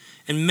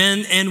 And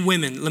men and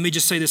women, let me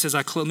just say this as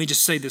I close. Let me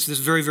just say this. This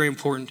is very, very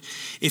important.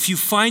 If you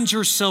find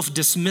yourself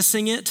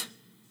dismissing it,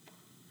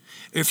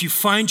 or if you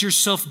find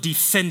yourself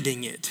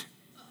defending it,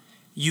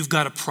 you've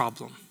got a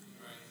problem.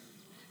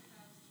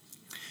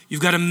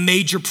 You've got a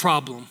major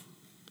problem.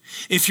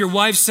 If your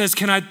wife says,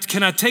 can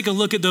I take a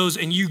look at those?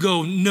 And you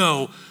go,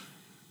 no,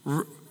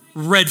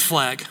 red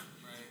flag.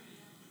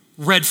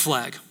 Red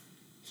flag.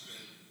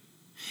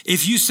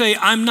 If you say,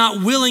 I'm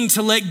not willing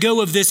to let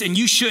go of this and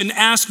you shouldn't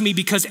ask me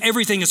because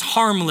everything is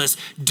harmless,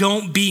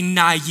 don't be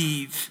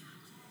naive.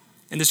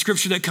 And the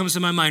scripture that comes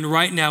to my mind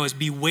right now is,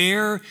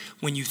 beware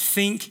when you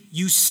think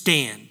you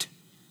stand,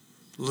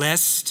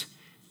 lest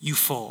you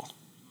fall.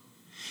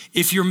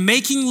 If you're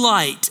making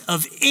light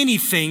of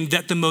anything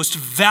that the most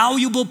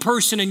valuable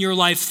person in your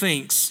life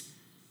thinks,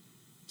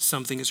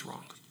 something is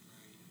wrong.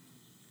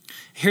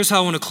 Here's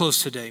how I want to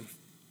close today.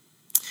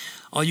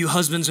 All you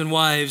husbands and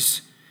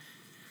wives,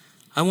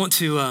 I want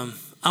to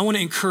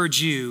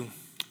encourage you,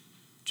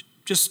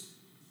 just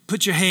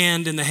put your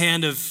hand in the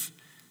hand of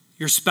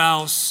your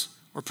spouse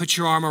or put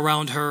your arm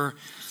around her.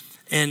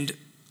 And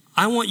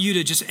I want you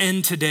to just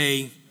end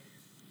today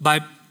by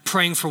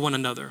praying for one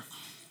another.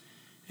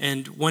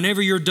 And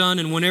whenever you're done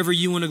and whenever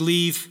you want to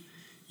leave,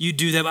 you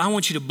do that. But I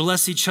want you to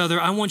bless each other.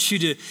 I want you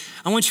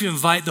to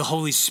invite the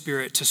Holy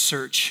Spirit to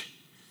search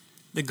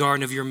the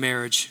garden of your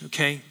marriage,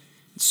 okay?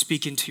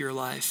 Speak into your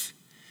life.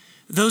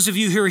 Those of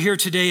you who are here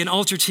today, an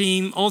altar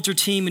team,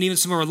 and even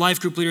some of our life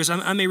group leaders,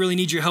 I may really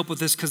need your help with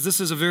this because this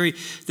is a very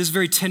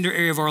tender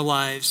area of our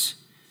lives.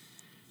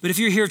 But if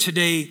you're here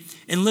today,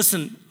 and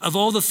listen, of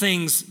all the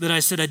things that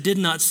I said, I did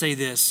not say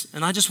this,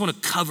 and I just want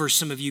to cover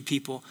some of you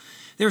people.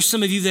 There are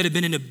some of you that have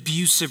been in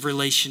abusive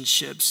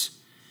relationships,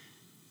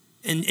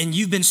 and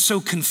you've been so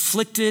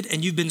conflicted,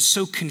 and you've been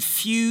so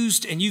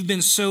confused, and you've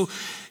been so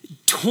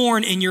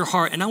torn in your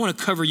heart. And I want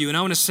to cover you, and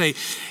I want to say,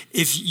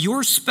 if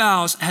your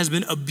spouse has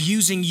been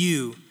abusing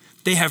you,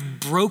 they have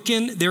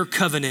broken their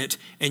covenant,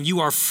 and you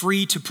are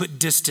free to put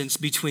distance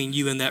between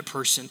you and that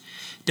person.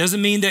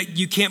 Doesn't mean that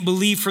you can't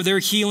believe for their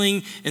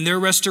healing and their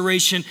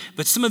restoration,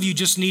 but some of you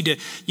just need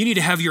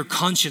to have your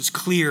conscience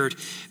cleared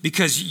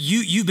because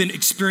you've been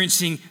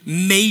experiencing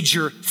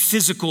major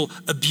physical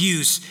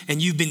abuse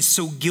and you've been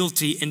so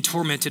guilty and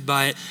tormented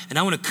by it. And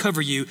I want to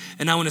cover you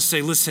and I want to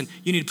say, listen,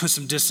 you need to put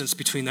some distance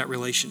between that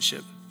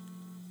relationship.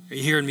 Are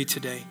you hearing me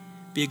today?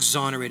 Be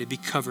exonerated, be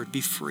covered,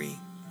 be free.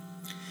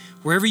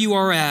 Wherever you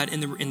are at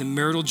in the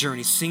marital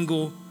journey,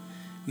 single,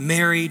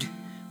 married,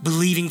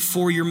 believing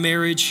for your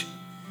marriage,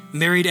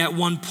 married at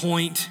one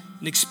point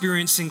and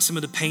experiencing some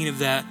of the pain of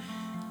that.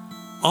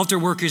 Altar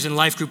workers and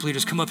life group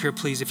leaders, come up here,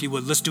 please, if you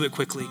would. Let's do it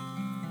quickly.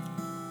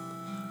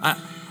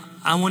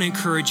 I want to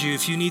encourage you,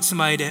 if you need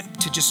somebody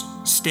to just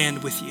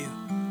stand with you,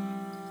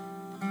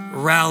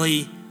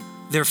 rally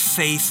their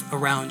faith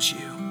around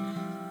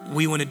you.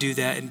 We want to do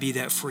that and be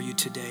that for you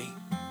today.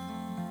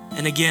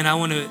 And again, I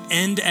want to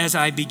end as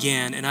I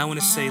began, and I want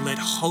to say, let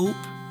hope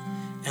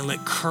and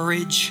let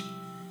courage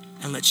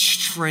and let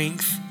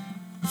strength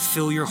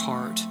fill your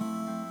heart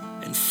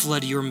and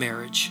flood your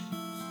marriage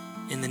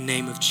in the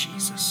name of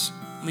Jesus.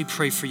 Let me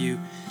pray for you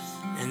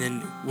and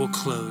then we'll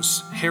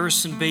close.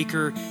 Harrison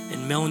Baker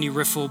and Melanie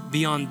Riffle,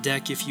 be on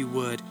deck if you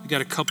would. We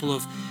got a couple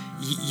of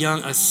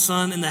a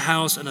son in the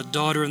house and a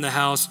daughter in the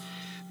house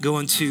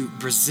going to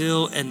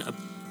Brazil and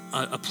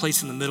a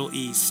place in the Middle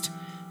East.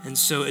 And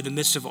so in the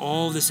midst of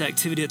all this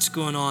activity that's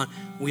going on,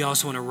 we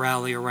also want to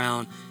rally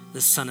around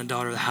the son and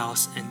daughter of the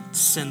house and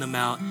send them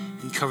out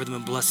and cover them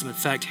and bless them. In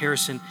fact,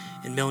 Harrison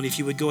and Melanie, if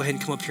you would go ahead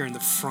and come up here in the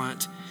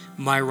front,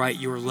 my right,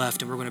 your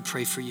left, and we're going to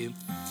pray for you.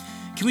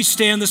 Can we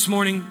stand this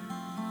morning?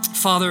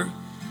 Father,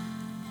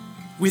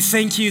 we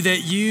thank you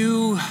that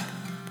you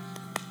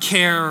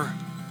care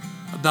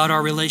about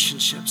our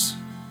relationships.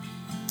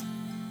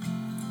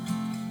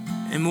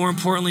 And more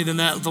importantly than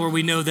that, Lord,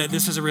 we know that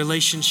this is a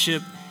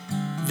relationship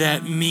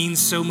that means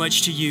so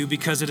much to you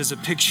because it is a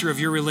picture of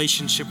your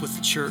relationship with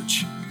the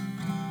church.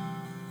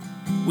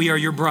 We are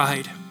your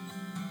bride.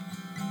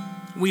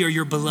 We are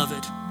your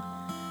beloved.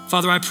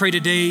 Father, I pray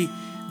today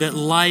that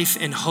life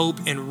and hope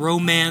and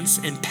romance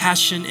and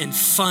passion and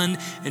fun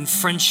and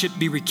friendship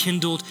be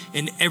rekindled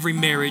in every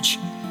marriage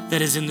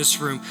that is in this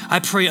room. I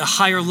pray a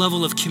higher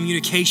level of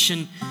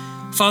communication.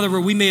 Father,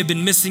 where we may have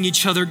been missing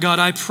each other, God,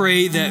 I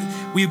pray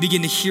that we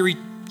begin to hear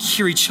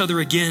each other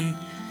again.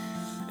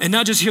 And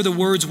not just hear the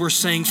words we're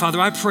saying, Father,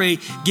 I pray,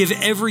 give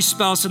every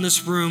spouse in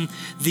this room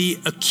the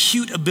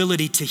acute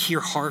ability to hear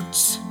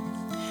hearts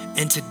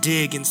and to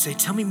dig and say,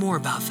 tell me more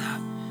about that.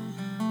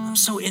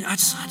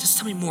 Just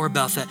tell me more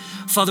about that.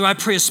 Father, I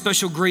pray a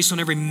special grace on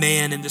every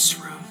man in this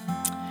room.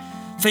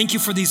 Thank you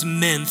for these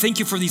men. Thank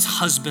you for these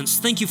husbands.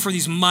 Thank you for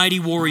these mighty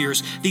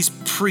warriors, these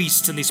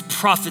priests and these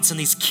prophets and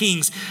these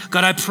kings.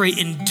 God, I pray,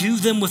 endue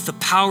them with the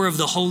power of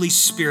the Holy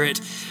Spirit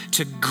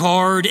to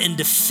guard and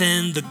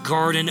defend the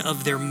garden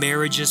of their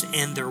marriages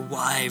and their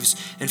wives.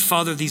 And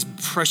Father, these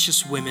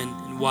precious women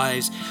and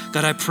wives,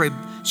 God, I pray,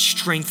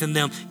 strengthen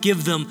them,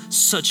 give them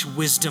such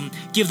wisdom,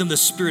 give them the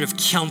spirit of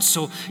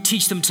counsel,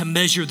 teach them to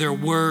measure their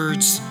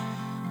words.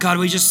 God,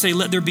 we just say,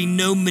 let there be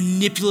no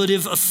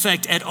manipulative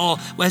effect at all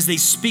as they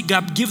speak.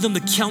 God, give them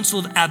the counsel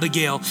of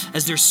Abigail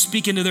as they're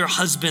speaking to their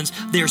husbands.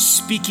 They're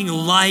speaking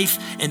life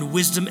and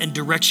wisdom and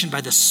direction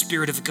by the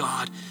Spirit of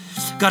God.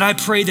 God, I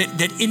pray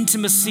that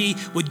intimacy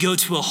would go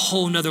to a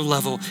whole nother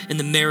level in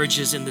the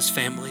marriages in this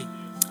family.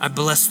 I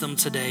bless them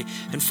today.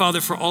 And Father,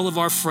 for all of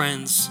our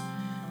friends,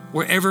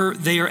 wherever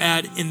they are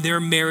at in their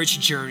marriage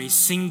journey,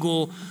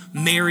 single,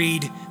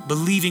 married,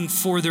 believing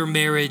for their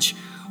marriage,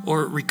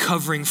 or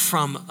recovering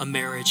from a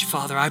marriage,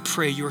 Father, I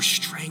pray your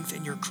strength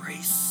and your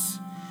grace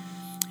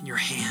and your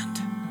hand,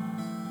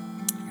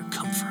 your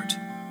comfort,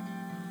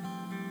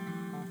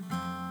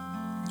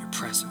 your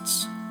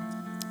presence,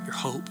 your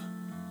hope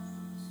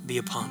be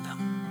upon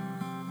them.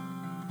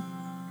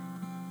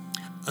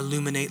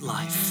 Illuminate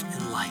life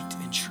and light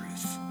and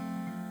truth.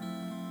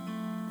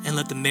 And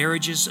let the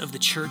marriages of the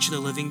Church of the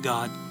Living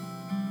God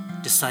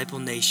disciple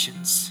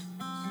nations,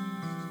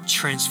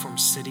 transform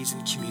cities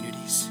and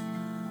communities.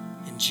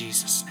 In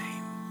Jesus'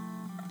 name,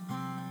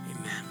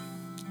 amen.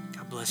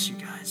 God bless you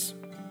guys.